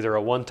 either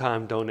a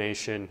one-time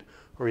donation,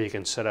 or you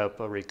can set up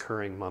a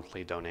recurring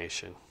monthly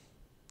donation.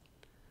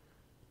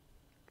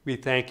 We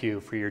thank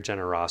you for your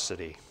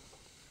generosity.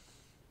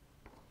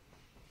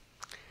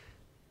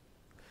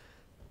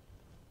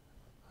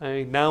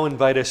 I now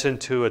invite us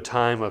into a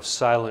time of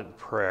silent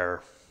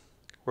prayer,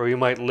 where we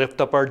might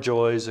lift up our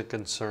joys and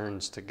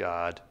concerns to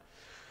God.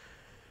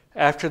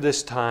 After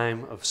this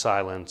time of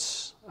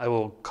silence, I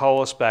will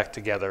call us back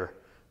together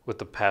with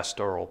the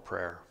pastoral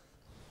prayer.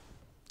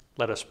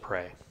 Let us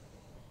pray.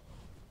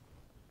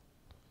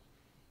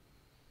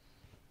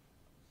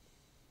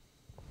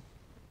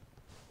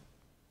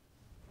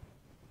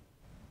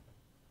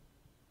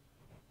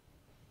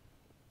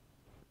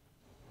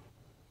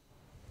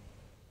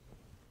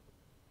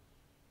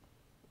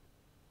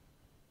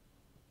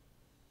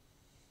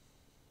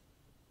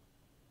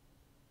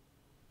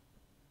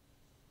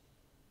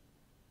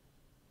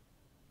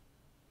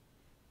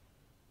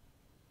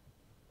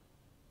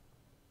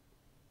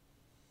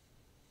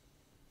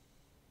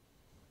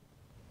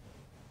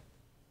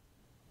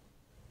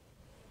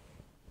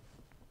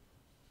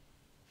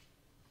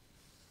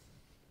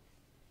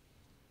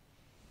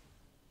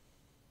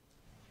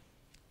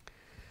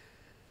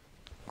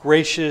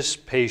 Gracious,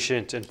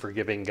 patient, and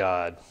forgiving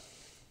God,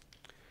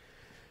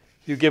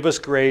 you give us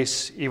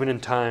grace even in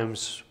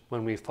times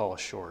when we fall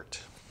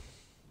short.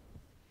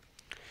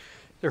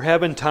 There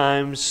have been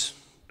times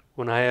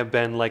when I have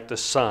been like the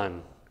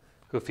son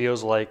who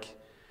feels like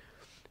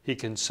he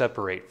can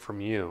separate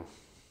from you.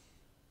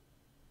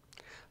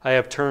 I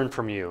have turned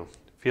from you,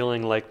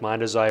 feeling like my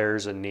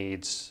desires and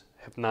needs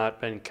have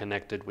not been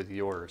connected with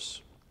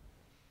yours.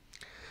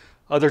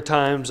 Other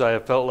times I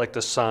have felt like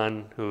the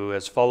son who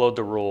has followed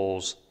the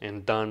rules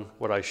and done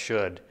what I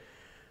should.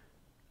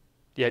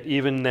 Yet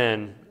even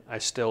then, I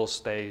still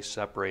stay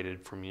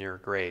separated from your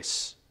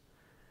grace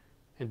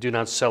and do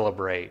not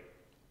celebrate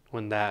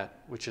when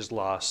that which is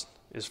lost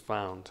is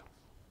found.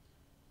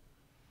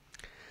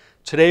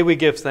 Today we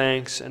give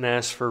thanks and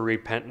ask for a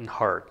repentant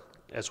heart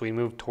as we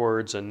move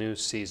towards a new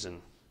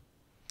season.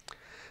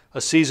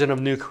 A season of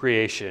new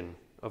creation,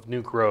 of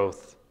new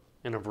growth,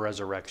 and of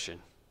resurrection.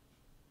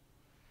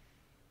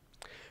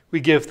 We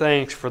give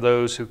thanks for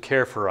those who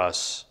care for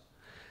us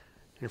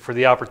and for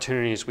the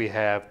opportunities we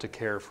have to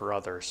care for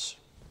others.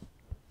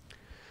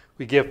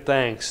 We give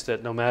thanks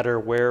that no matter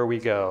where we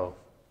go,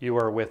 you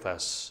are with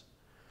us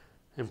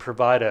and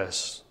provide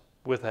us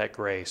with that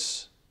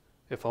grace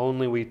if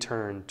only we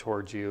turn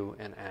towards you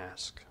and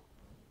ask.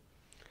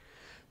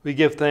 We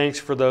give thanks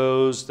for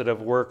those that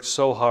have worked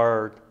so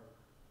hard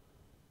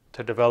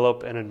to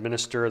develop and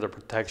administer the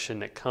protection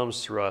that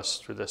comes through us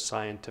through the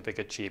scientific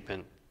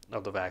achievement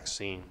of the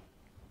vaccine.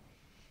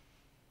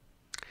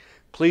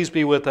 Please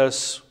be with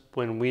us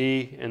when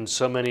we and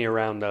so many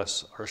around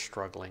us are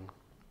struggling.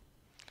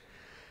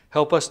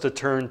 Help us to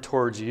turn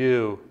towards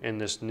you in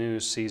this new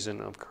season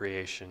of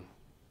creation.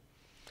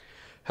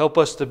 Help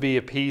us to be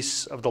a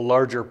piece of the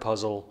larger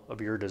puzzle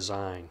of your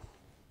design.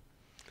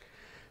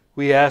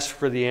 We ask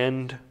for the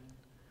end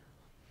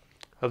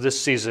of this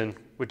season,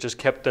 which has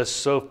kept us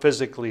so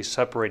physically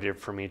separated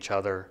from each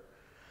other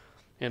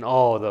and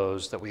all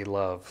those that we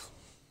love.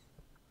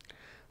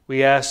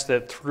 We ask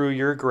that through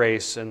your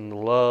grace and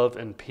love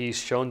and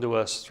peace shown to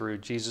us through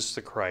Jesus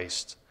the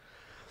Christ,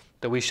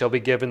 that we shall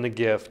be given the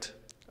gift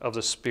of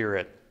the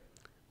Spirit,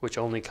 which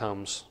only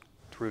comes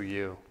through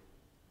you.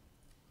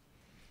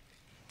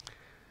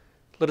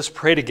 Let us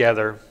pray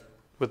together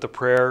with the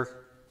prayer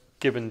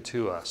given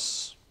to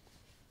us.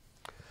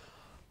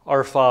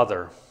 Our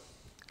Father,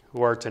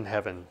 who art in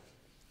heaven,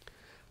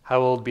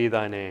 hallowed be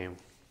thy name.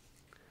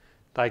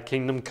 Thy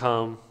kingdom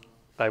come,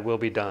 thy will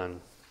be done,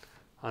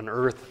 on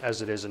earth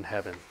as it is in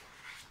heaven.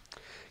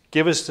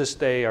 Give us this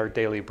day our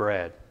daily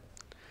bread,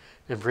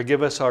 and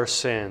forgive us our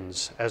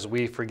sins as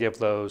we forgive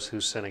those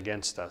who sin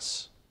against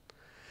us.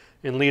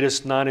 And lead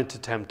us not into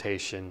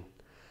temptation,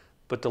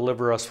 but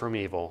deliver us from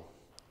evil.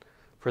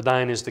 For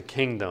thine is the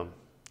kingdom,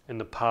 and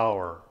the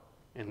power,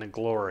 and the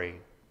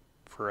glory,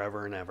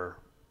 forever and ever.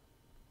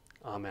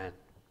 Amen.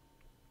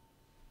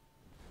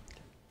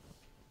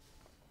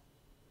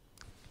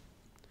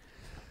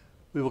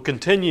 We will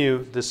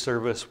continue this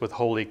service with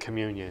Holy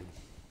Communion.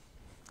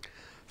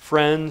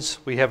 Friends,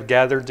 we have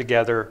gathered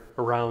together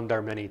around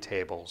our many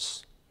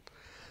tables,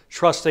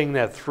 trusting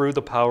that through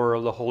the power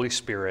of the Holy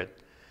Spirit,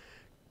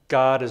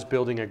 God is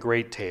building a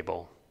great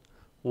table,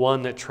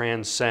 one that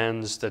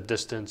transcends the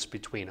distance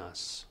between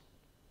us.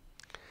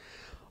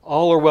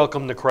 All are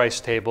welcome to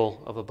Christ's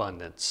table of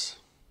abundance.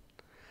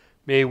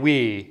 May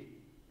we,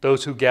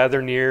 those who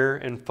gather near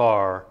and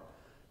far,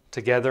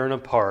 together and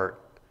apart,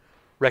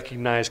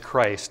 recognize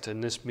Christ in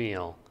this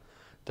meal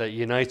that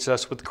unites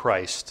us with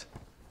Christ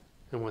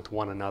and with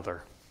one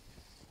another.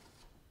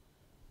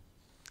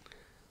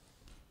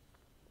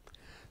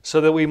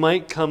 So that we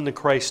might come to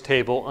Christ's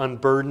table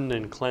unburdened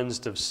and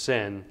cleansed of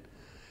sin,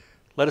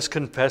 Let us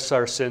confess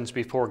our sins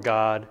before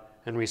God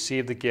and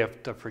receive the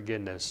gift of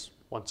forgiveness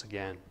once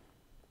again.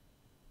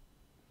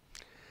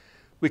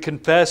 We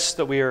confess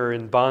that we are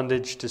in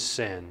bondage to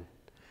sin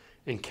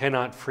and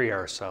cannot free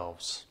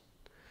ourselves.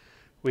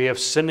 We have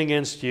sinned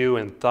against you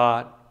in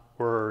thought,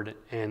 word,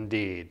 and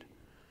deed,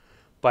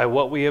 by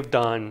what we have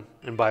done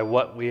and by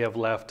what we have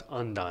left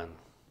undone.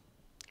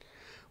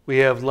 We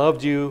have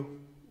loved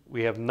you,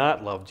 we have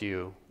not loved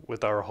you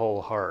with our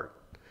whole heart.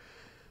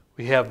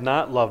 We have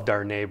not loved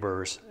our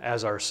neighbors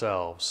as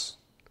ourselves.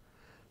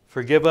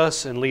 Forgive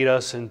us and lead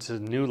us into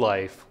new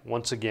life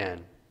once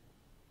again.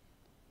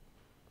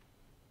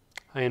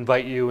 I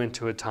invite you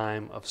into a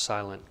time of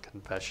silent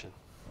confession.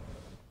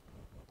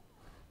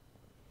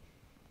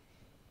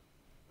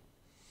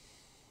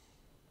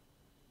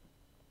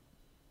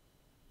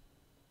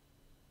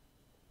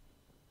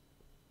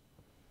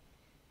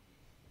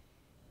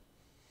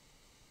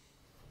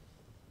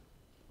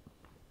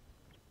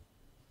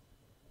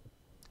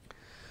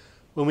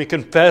 When we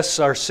confess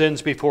our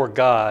sins before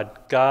God,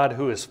 God,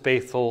 who is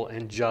faithful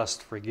and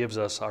just, forgives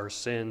us our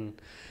sin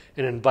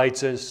and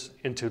invites us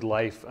into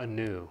life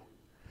anew.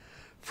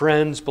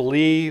 Friends,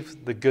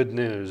 believe the good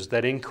news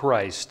that in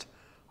Christ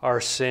our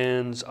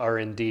sins are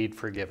indeed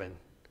forgiven.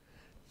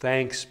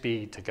 Thanks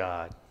be to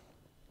God.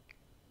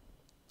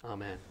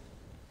 Amen.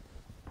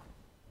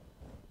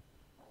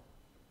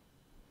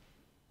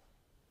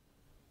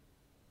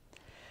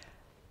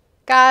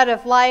 God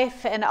of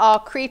life and all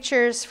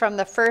creatures, from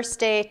the first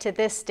day to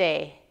this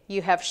day,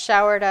 you have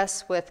showered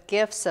us with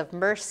gifts of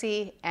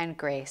mercy and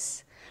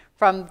grace.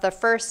 From the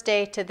first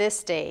day to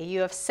this day, you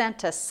have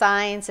sent us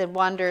signs and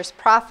wonders,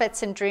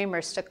 prophets and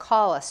dreamers to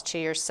call us to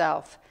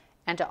yourself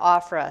and to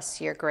offer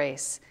us your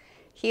grace.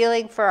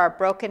 Healing for our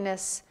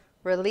brokenness,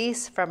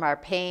 release from our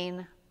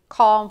pain,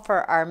 calm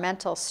for our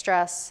mental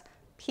stress,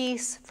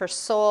 peace for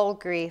soul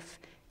grief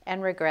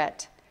and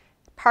regret,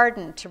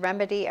 pardon to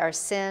remedy our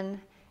sin,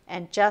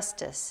 and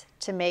justice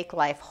to make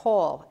life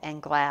whole and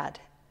glad.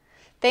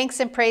 Thanks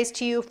and praise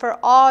to you for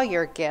all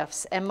your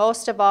gifts, and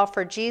most of all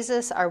for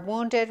Jesus, our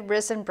wounded,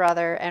 risen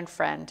brother and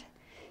friend.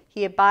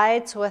 He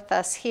abides with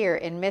us here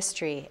in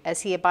mystery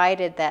as he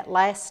abided that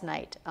last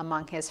night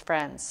among his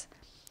friends.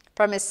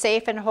 From his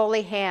safe and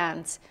holy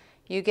hands,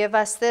 you give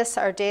us this,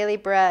 our daily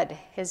bread,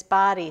 his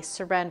body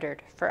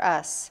surrendered for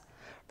us.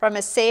 From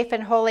his safe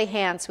and holy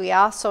hands, we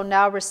also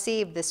now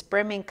receive this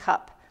brimming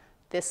cup,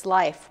 this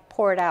life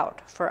poured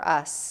out for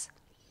us.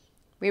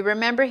 We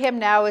remember him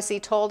now as he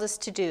told us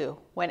to do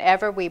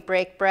whenever we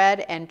break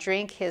bread and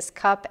drink his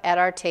cup at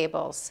our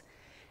tables.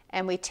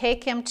 And we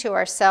take him to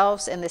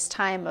ourselves in this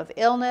time of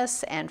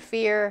illness and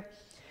fear.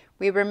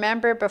 We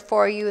remember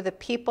before you the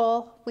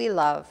people we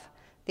love,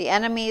 the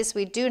enemies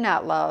we do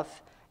not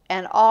love,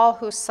 and all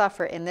who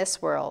suffer in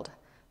this world,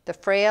 the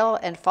frail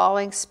and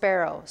falling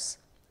sparrows,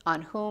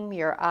 on whom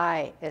your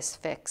eye is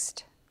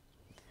fixed.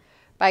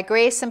 By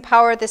grace and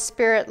power of the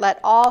Spirit, let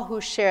all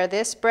who share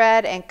this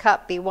bread and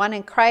cup be one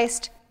in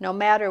Christ, no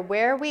matter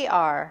where we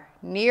are,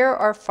 near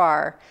or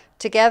far,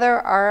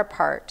 together or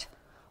apart,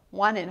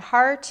 one in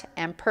heart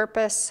and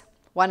purpose,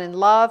 one in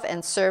love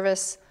and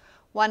service,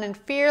 one in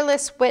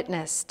fearless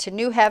witness to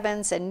new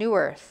heavens and new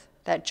earth,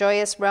 that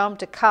joyous realm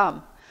to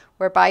come,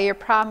 where by your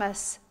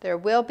promise there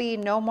will be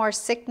no more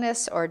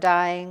sickness or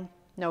dying,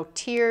 no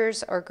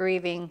tears or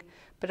grieving,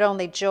 but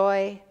only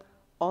joy,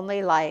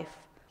 only life,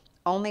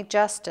 only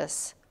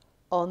justice,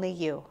 only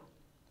you.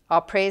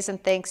 All praise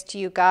and thanks to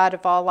you, God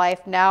of all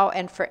life, now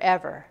and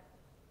forever.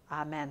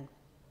 Amen.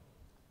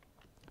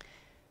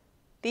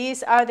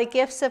 These are the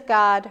gifts of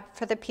God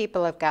for the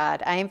people of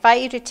God. I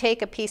invite you to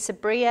take a piece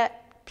of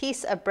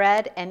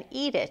bread and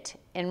eat it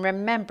in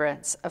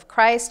remembrance of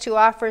Christ, who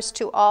offers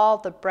to all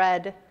the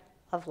bread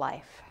of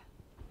life.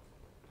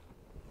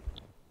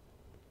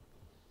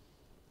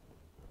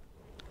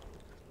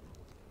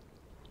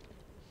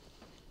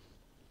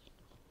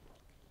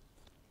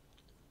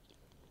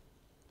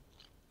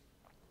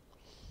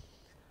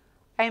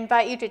 I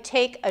invite you to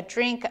take a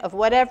drink of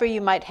whatever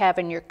you might have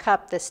in your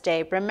cup this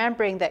day,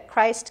 remembering that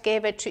Christ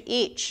gave it to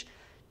each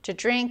to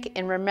drink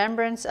in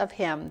remembrance of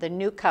him, the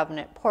new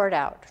covenant poured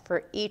out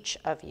for each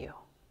of you.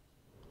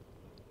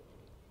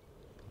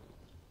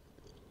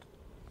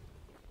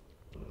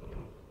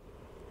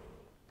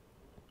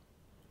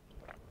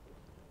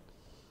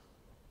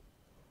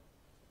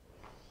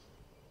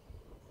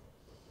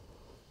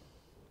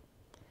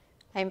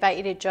 I invite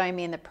you to join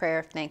me in the prayer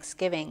of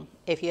thanksgiving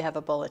if you have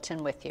a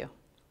bulletin with you.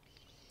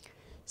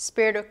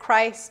 Spirit of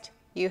Christ,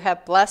 you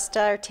have blessed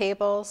our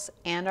tables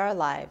and our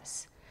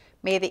lives.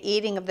 May the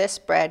eating of this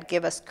bread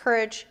give us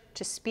courage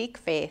to speak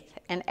faith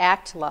and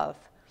act love,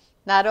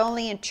 not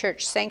only in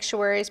church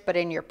sanctuaries, but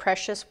in your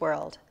precious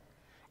world.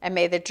 And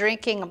may the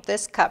drinking of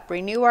this cup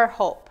renew our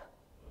hope,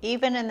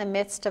 even in the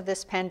midst of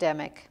this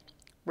pandemic.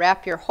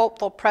 Wrap your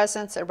hopeful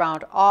presence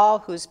around all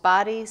whose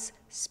bodies,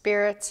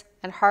 spirits,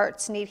 and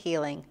hearts need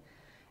healing,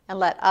 and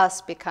let us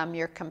become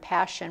your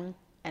compassion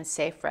and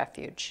safe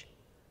refuge.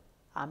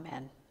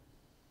 Amen.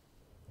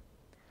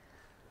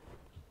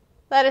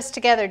 Let us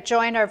together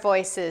join our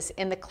voices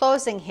in the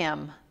closing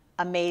hymn,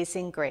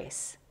 Amazing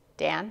Grace.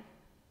 Dan?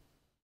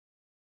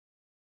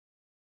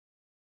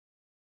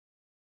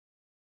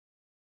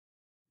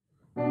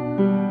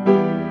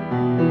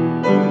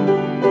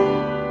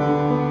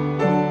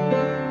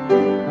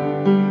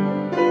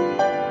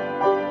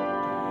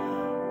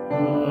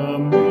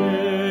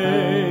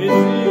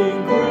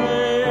 Amazing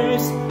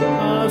grace,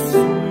 how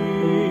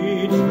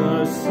sweet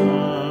the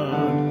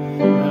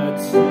sound that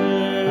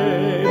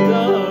saved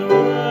a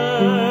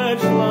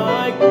wretch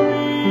like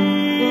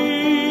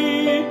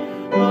me.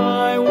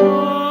 I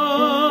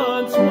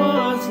once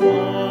was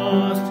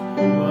lost,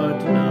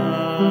 but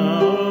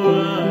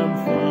now am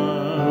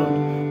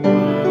found.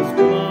 Was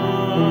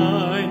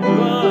blind,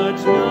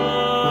 but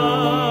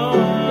now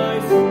I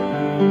see.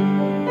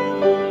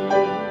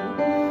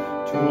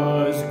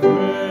 'Twas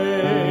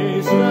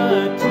grace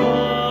that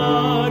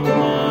taught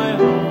my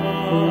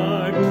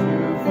heart to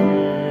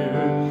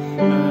fear,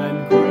 and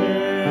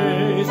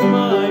grace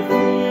my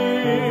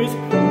fears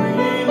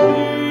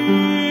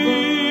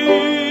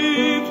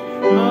relieved.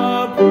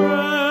 How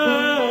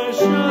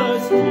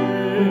precious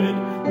did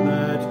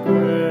that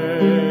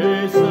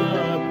grace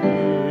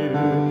appear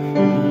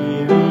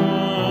the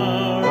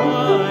hour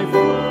I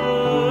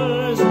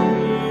first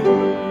believed.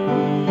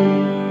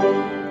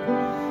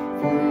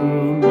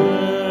 Through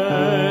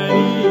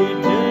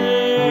many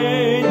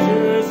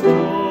dangers,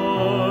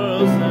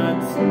 toils, and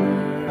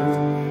snares,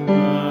 I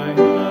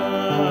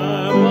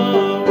have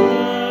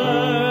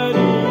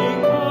already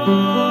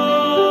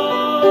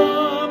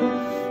come.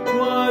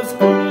 'Twas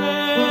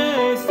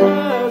grace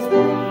has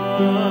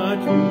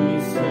brought me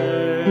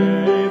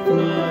safe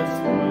thus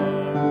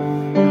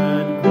far,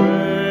 and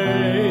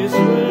grace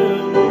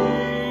will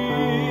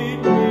lead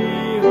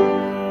me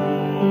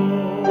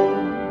home.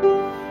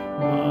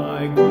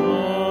 My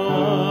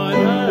God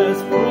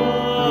has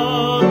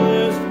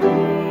promised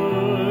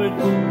good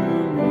to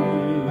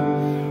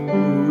me,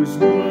 whose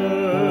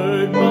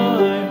word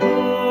my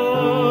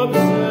hope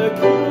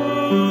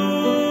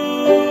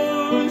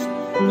secures.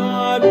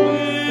 God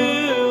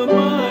will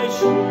my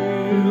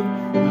shield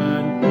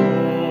and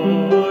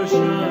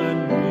portion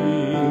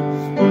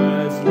be,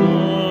 as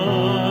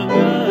long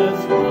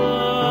as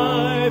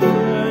life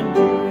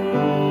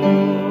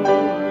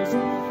endures.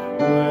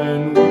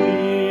 When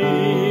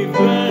we've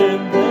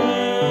been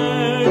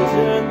there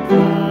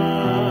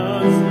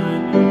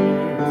 10,000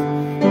 years,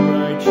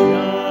 bright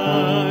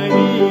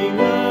shining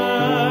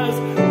as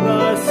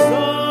the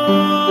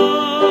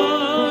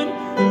sun,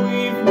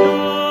 we've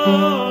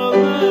no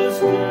less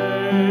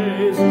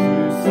days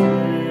to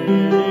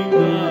sing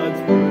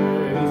God's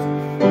praise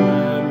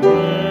than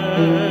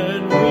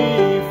when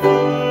we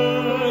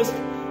first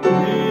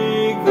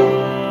begun.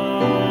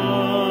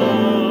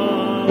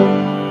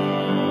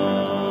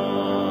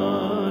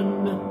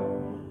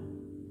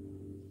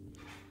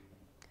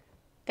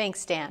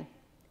 Thanks, Dan.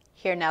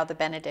 Hear now the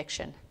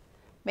benediction.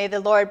 May the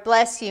Lord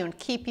bless you and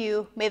keep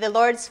you. May the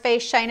Lord's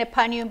face shine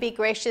upon you and be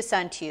gracious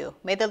unto you.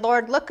 May the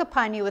Lord look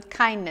upon you with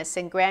kindness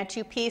and grant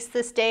you peace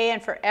this day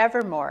and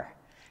forevermore.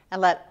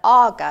 And let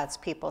all God's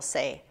people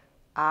say,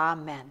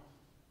 Amen.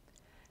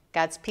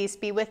 God's peace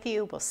be with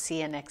you. We'll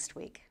see you next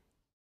week.